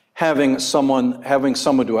 having someone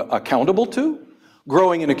to accountable to,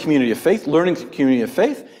 growing in a community of faith, learning the community of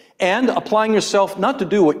faith, and applying yourself not to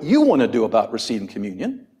do what you want to do about receiving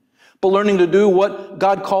communion, but learning to do what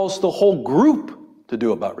God calls the whole group to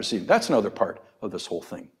do about receiving. That's another part of this whole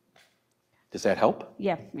thing. Does that help?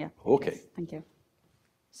 Yeah. Okay. Thank you.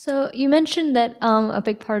 So you mentioned that a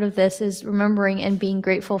big part of this is remembering and being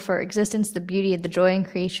grateful for existence, the beauty, the joy in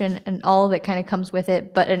creation, and all that kind of comes with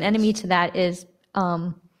it. But an enemy to that is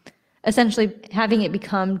essentially having it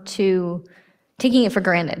become taking it for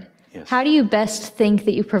granted. Yes. How do you best think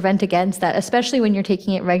that you prevent against that, especially when you're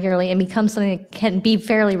taking it regularly and becomes something that can be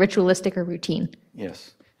fairly ritualistic or routine?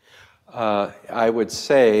 Yes. I would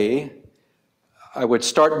start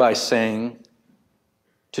by saying,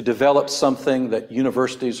 to develop something that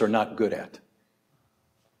universities are not good at.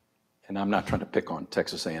 And I'm not trying to pick on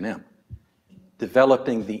Texas A&M.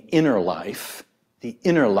 Developing the inner life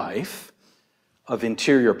of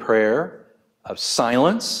interior prayer, of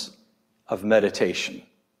silence, of meditation.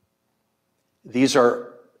 These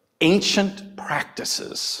are ancient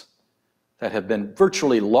practices that have been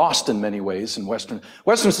virtually lost in many ways in Western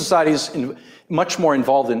societies, much more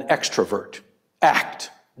involved in extrovert,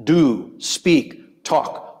 act, do, speak,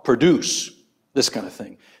 talk, produce, this kind of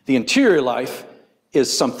thing. The interior life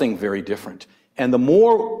is something very different. And the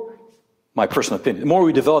more, my personal opinion, the more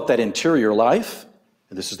we develop that interior life,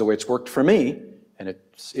 and this is the way it's worked for me, and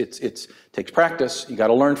it takes practice. You got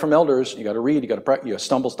to learn from elders. You got to read. You got to practice. You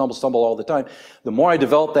stumble all the time. The more I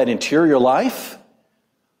develop that interior life,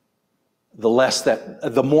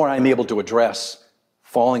 the more I'm able to address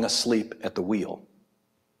falling asleep at the wheel.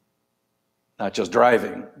 Not just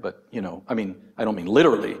driving, but, I don't mean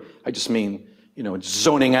literally. I just mean,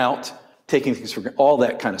 zoning out, taking things for granted, all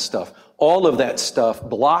that kind of stuff. All of that stuff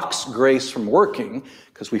blocks grace from working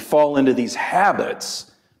because we fall into these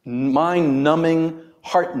habits, mind-numbing,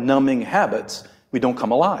 heart-numbing habits. We don't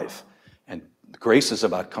come alive. And grace is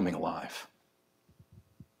about coming alive.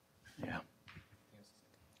 Yeah.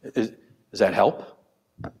 Does that help?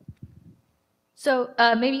 So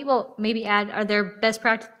maybe add, are there best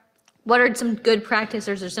what are some good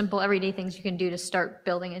practices or simple everyday things you can do to start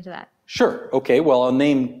building into that? Sure. Okay. Well, I'll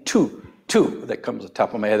name two that comes to the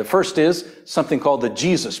top of my head. The first is something called the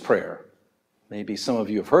Jesus Prayer. Maybe some of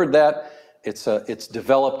you have heard that. It's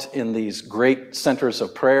developed in these great centers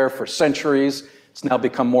of prayer for centuries. It's now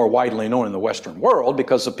become more widely known in the Western world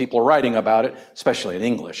because of people writing about it, especially in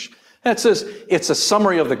English. And it says it's a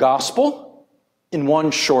summary of the gospel in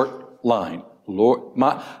one short line.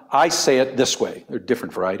 I say it this way. They're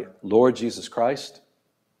different variety. Lord Jesus Christ,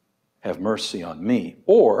 have mercy on me.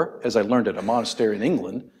 Or, as I learned at a monastery in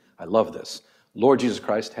England, I love this. Lord Jesus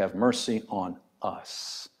Christ, have mercy on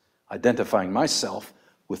us. Identifying myself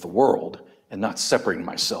with the world and not separating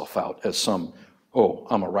myself out as some, oh,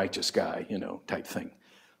 I'm a righteous guy, type thing.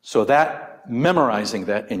 So that, memorizing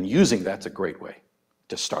that and using that's a great way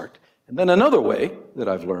to start. And then another way that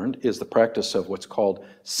I've learned is the practice of what's called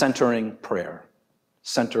centering prayer.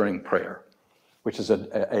 Centering prayer, which is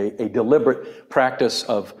a deliberate practice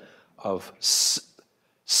of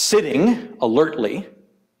sitting alertly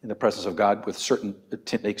in the presence of God with certain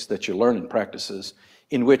techniques that you learn in practices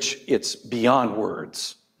in which it's beyond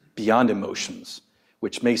words, beyond emotions,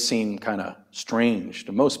 which may seem kind of strange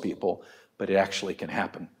to most people, but it actually can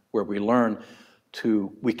happen, where we learn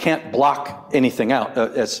we can't block anything out.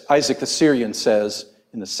 As Isaac the Syrian says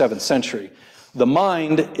in the 7th century, the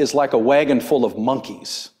mind is like a wagon full of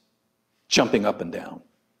monkeys jumping up and down.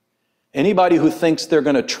 Anybody who thinks they're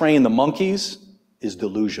going to train the monkeys is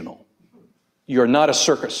delusional. You're not a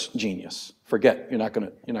circus genius. Forget, you're not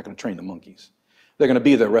going to train the monkeys. They're going to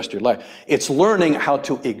be there the rest of your life. It's learning how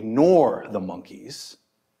to ignore the monkeys,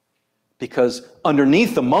 because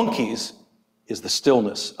underneath the monkeys is the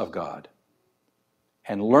stillness of God.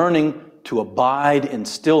 And learning to abide in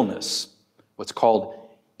stillness, what's called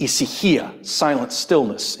ησυχία, silent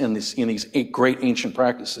stillness in these 8 great ancient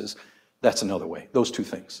practices, that's another way. Those two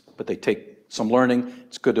things. But they take some learning.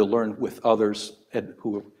 It's good to learn with others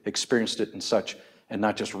who have experienced it and such, and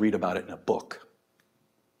not just read about it in a book,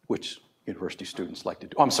 which university students like to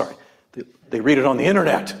do. I'm sorry, they read it on the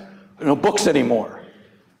internet. There are no books anymore.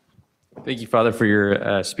 Thank you, Father, for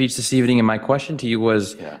your speech this evening. And my question to you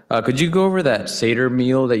was, could you go over that Seder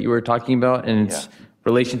meal that you were talking about and its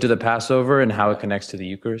relation to the Passover and how it connects to the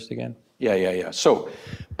Eucharist again? Yeah. So,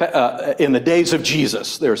 in the days of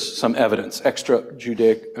Jesus, there's some evidence, extra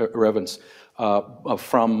Judaic evidence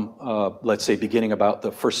from, let's say, beginning about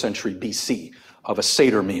the 1st century BC, of a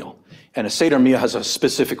Seder meal. And a Seder meal has a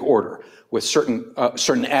specific order with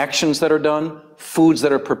certain actions that are done, foods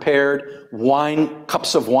that are prepared, wine,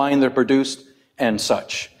 cups of wine that are produced, and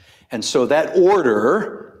such. And so that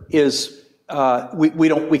order is,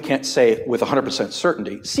 we can't say with 100%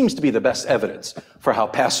 certainty, seems to be the best evidence for how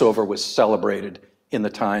Passover was celebrated in the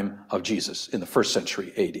time of Jesus, in the 1st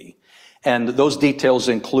century AD. And those details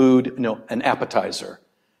include, an appetizer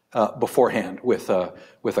beforehand with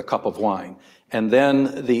a cup of wine. And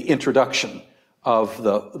then the introduction of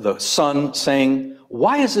the son saying,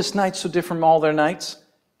 why is this night so different from all their nights?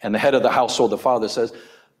 And the head of the household, the father, says,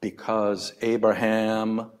 because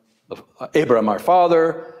Abraham our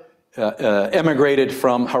father, emigrated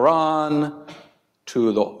from Haran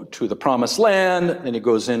to the promised land. Then he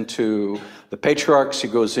goes into the patriarchs. He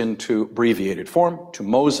goes into abbreviated form to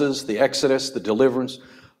Moses, the Exodus, the deliverance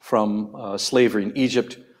from slavery in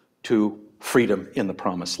Egypt to freedom in the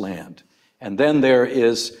promised land. And then there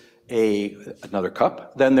is another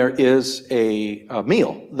cup. Then there is a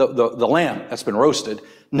meal. The lamb that's been roasted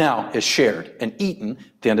now is shared and eaten.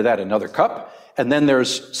 At the end of that, another cup. And then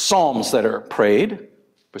there's psalms that are prayed,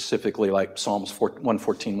 specifically like Psalms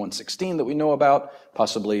 114, 116 that we know about,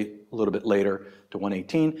 possibly a little bit later to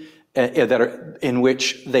 118, that are in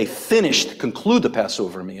which they conclude the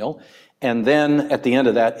Passover meal. And then at the end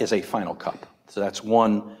of that is a final cup. So that's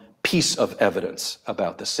one piece of evidence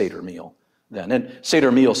about the Seder meal then. And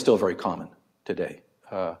Seder meal is still very common today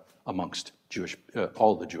amongst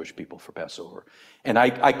all the Jewish people for Passover. And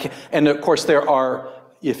and of course there are,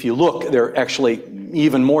 if you look, there are actually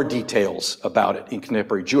even more details about it in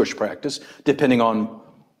contemporary Jewish practice, depending on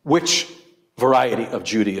which variety of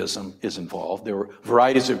Judaism is involved. There were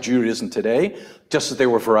varieties of Judaism today, just as there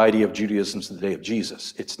were variety of Judaism in the day of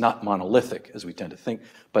Jesus. It's not monolithic, as we tend to think,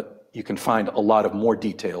 but you can find a lot of more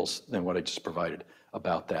details than what I just provided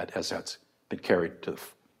about that, as that's been carried to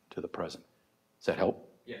the present. Does that help?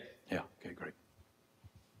 Yes. Yeah, okay, great.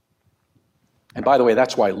 And by the way,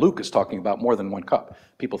 that's why Luke is talking about more than one cup.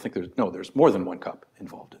 People think there's more than one cup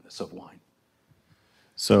involved in this of wine.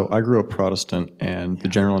 So I grew up Protestant, and the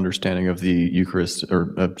general understanding of the Eucharist,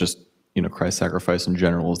 or of just Christ's sacrifice in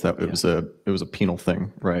general, is that it was a penal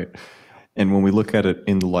thing, right? And when we look at it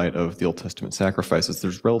in the light of the Old Testament sacrifices,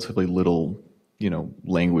 there's relatively little,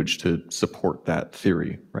 language to support that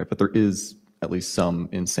theory, right? But there is at least some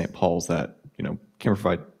in St. Paul's that, can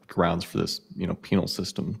provide grounds for this, penal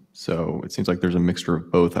system. So it seems like there's a mixture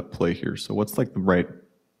of both at play here. So what's like the right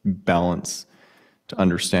balance to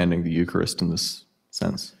understanding the Eucharist in this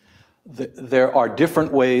sense? There are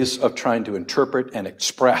different ways of trying to interpret and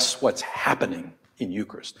express what's happening in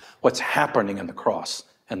Eucharist, what's happening in the cross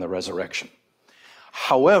and the resurrection.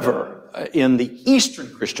 However, in the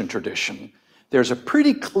Eastern Christian tradition, there's a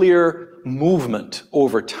pretty clear movement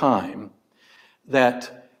over time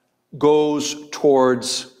that goes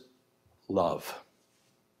towards love.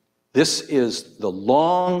 This is the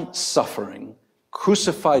long-suffering,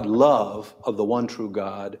 crucified love of the one true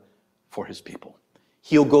God for his people.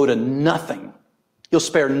 He'll go to nothing. He'll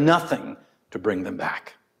spare nothing to bring them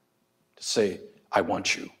back, to say, I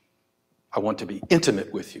want you. I want to be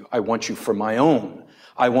intimate with you. I want you for my own.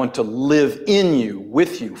 I want to live in you,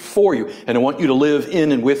 with you, for you. And I want you to live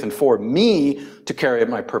in and with and for me to carry out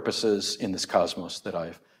my purposes in this cosmos that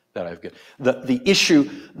I've given. The issue,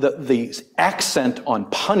 the accent on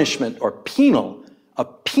punishment or penal, a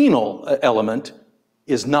penal element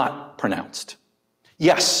is not pronounced.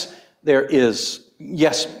 Yes,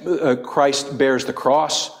 Christ bears the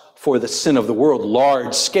cross for the sin of the world,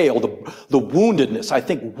 large scale, the woundedness. I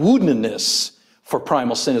think woundedness for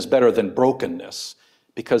primal sin is better than brokenness,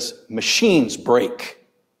 because machines break.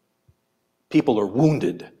 People are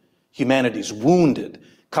wounded. Humanity's wounded.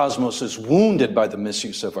 Cosmos is wounded by the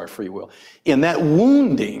misuse of our free will. In that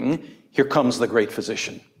wounding, here comes the great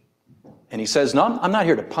physician. And he says, no, I'm not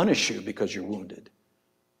here to punish you because you're wounded.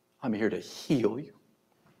 I'm here to heal you.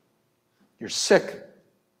 You're sick.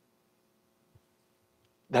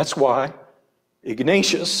 That's why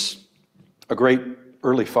Ignatius, a great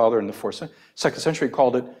early father in the 2nd century,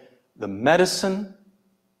 called it the medicine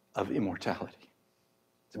of immortality.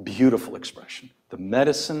 It's a beautiful expression. The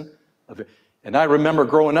medicine of... And I remember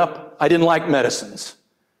growing up, I didn't like medicines,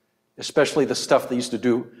 especially the stuff they used to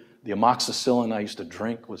do. The amoxicillin I used to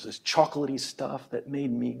drink was this chocolatey stuff that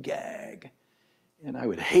made me gag. And I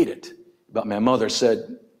would hate it. But my mother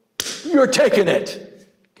said, you're taking it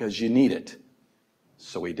because you need it.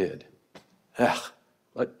 So we did.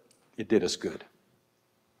 But it did us good.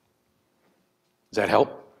 Does that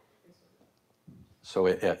help? So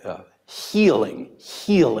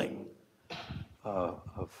healing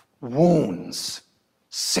of wounds,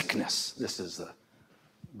 sickness. This is a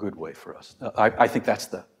good way for us. I think that's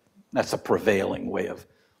the prevailing way of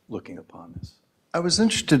looking upon this. I was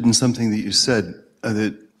interested in something that you said,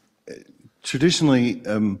 that traditionally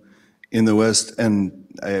in the West, and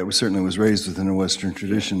I certainly was raised within a Western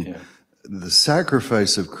tradition, the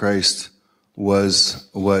sacrifice of Christ was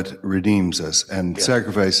what redeems us, and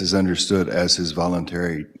sacrifice is understood as his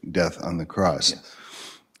voluntary death on the cross.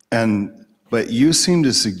 But you seem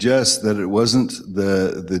to suggest that it wasn't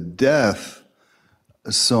the death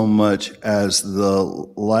so much as the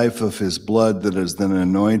life of his blood that is then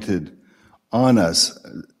anointed on us,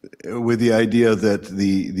 with the idea that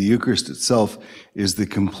the Eucharist itself is the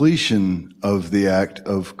completion of the act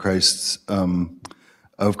of Christ's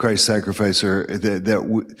sacrifice, or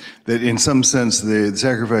that in some sense the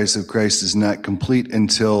sacrifice of Christ is not complete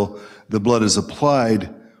until the blood is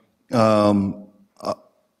applied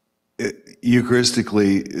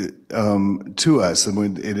Eucharistically to us, and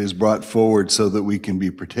when it is brought forward so that we can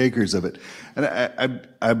be partakers of it.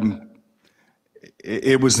 And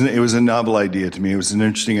it was a novel idea to me. It was an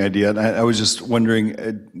interesting idea, and I was just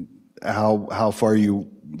wondering how far you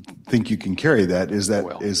think you can carry that.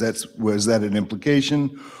 Was that an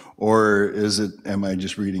implication, or am I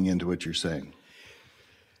just reading into what you're saying?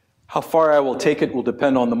 How far I will take it will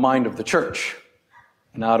depend on the mind of the church,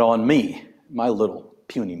 not on me, my little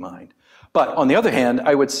puny mind. But on the other hand,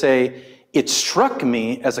 I would say it struck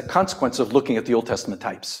me as a consequence of looking at the Old Testament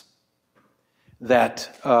types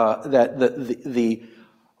that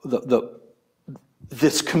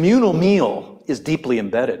this communal meal is deeply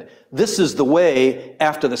embedded. This is the way,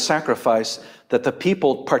 after the sacrifice, that the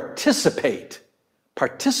people participate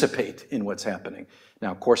in what's happening.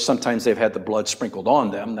 Now, of course, sometimes they've had the blood sprinkled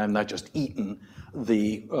on them. I'm not just eaten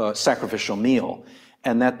the sacrificial meal.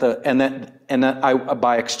 And that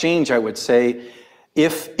by exchange, I would say,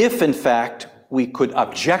 if in fact we could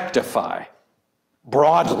objectify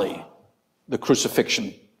broadly the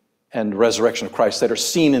crucifixion and resurrection of Christ that are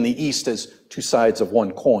seen in the East as two sides of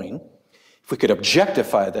one coin, if we could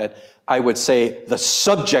objectify that, I would say the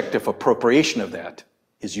subjective appropriation of that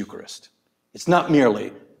is Eucharist. It's not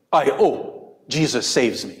merely, Jesus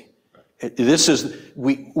saves me. This is,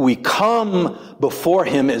 we come before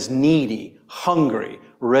him as needy, hungry,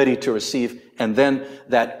 ready to receive, and then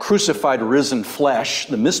that crucified, risen flesh,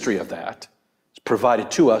 the mystery of that, is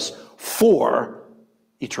provided to us for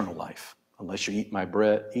eternal life. Unless you eat my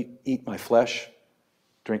bread, eat my flesh,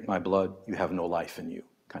 drink my blood, you have no life in you,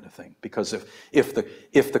 kind of thing. Because if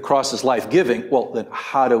the cross is life-giving, well, then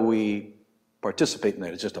how do we participate in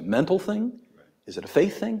that? Is it just a mental thing? Is it a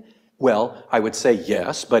faith thing? Well, I would say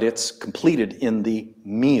yes, but it's completed in the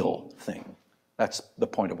meal thing. That's the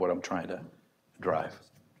point of what I'm trying to drive.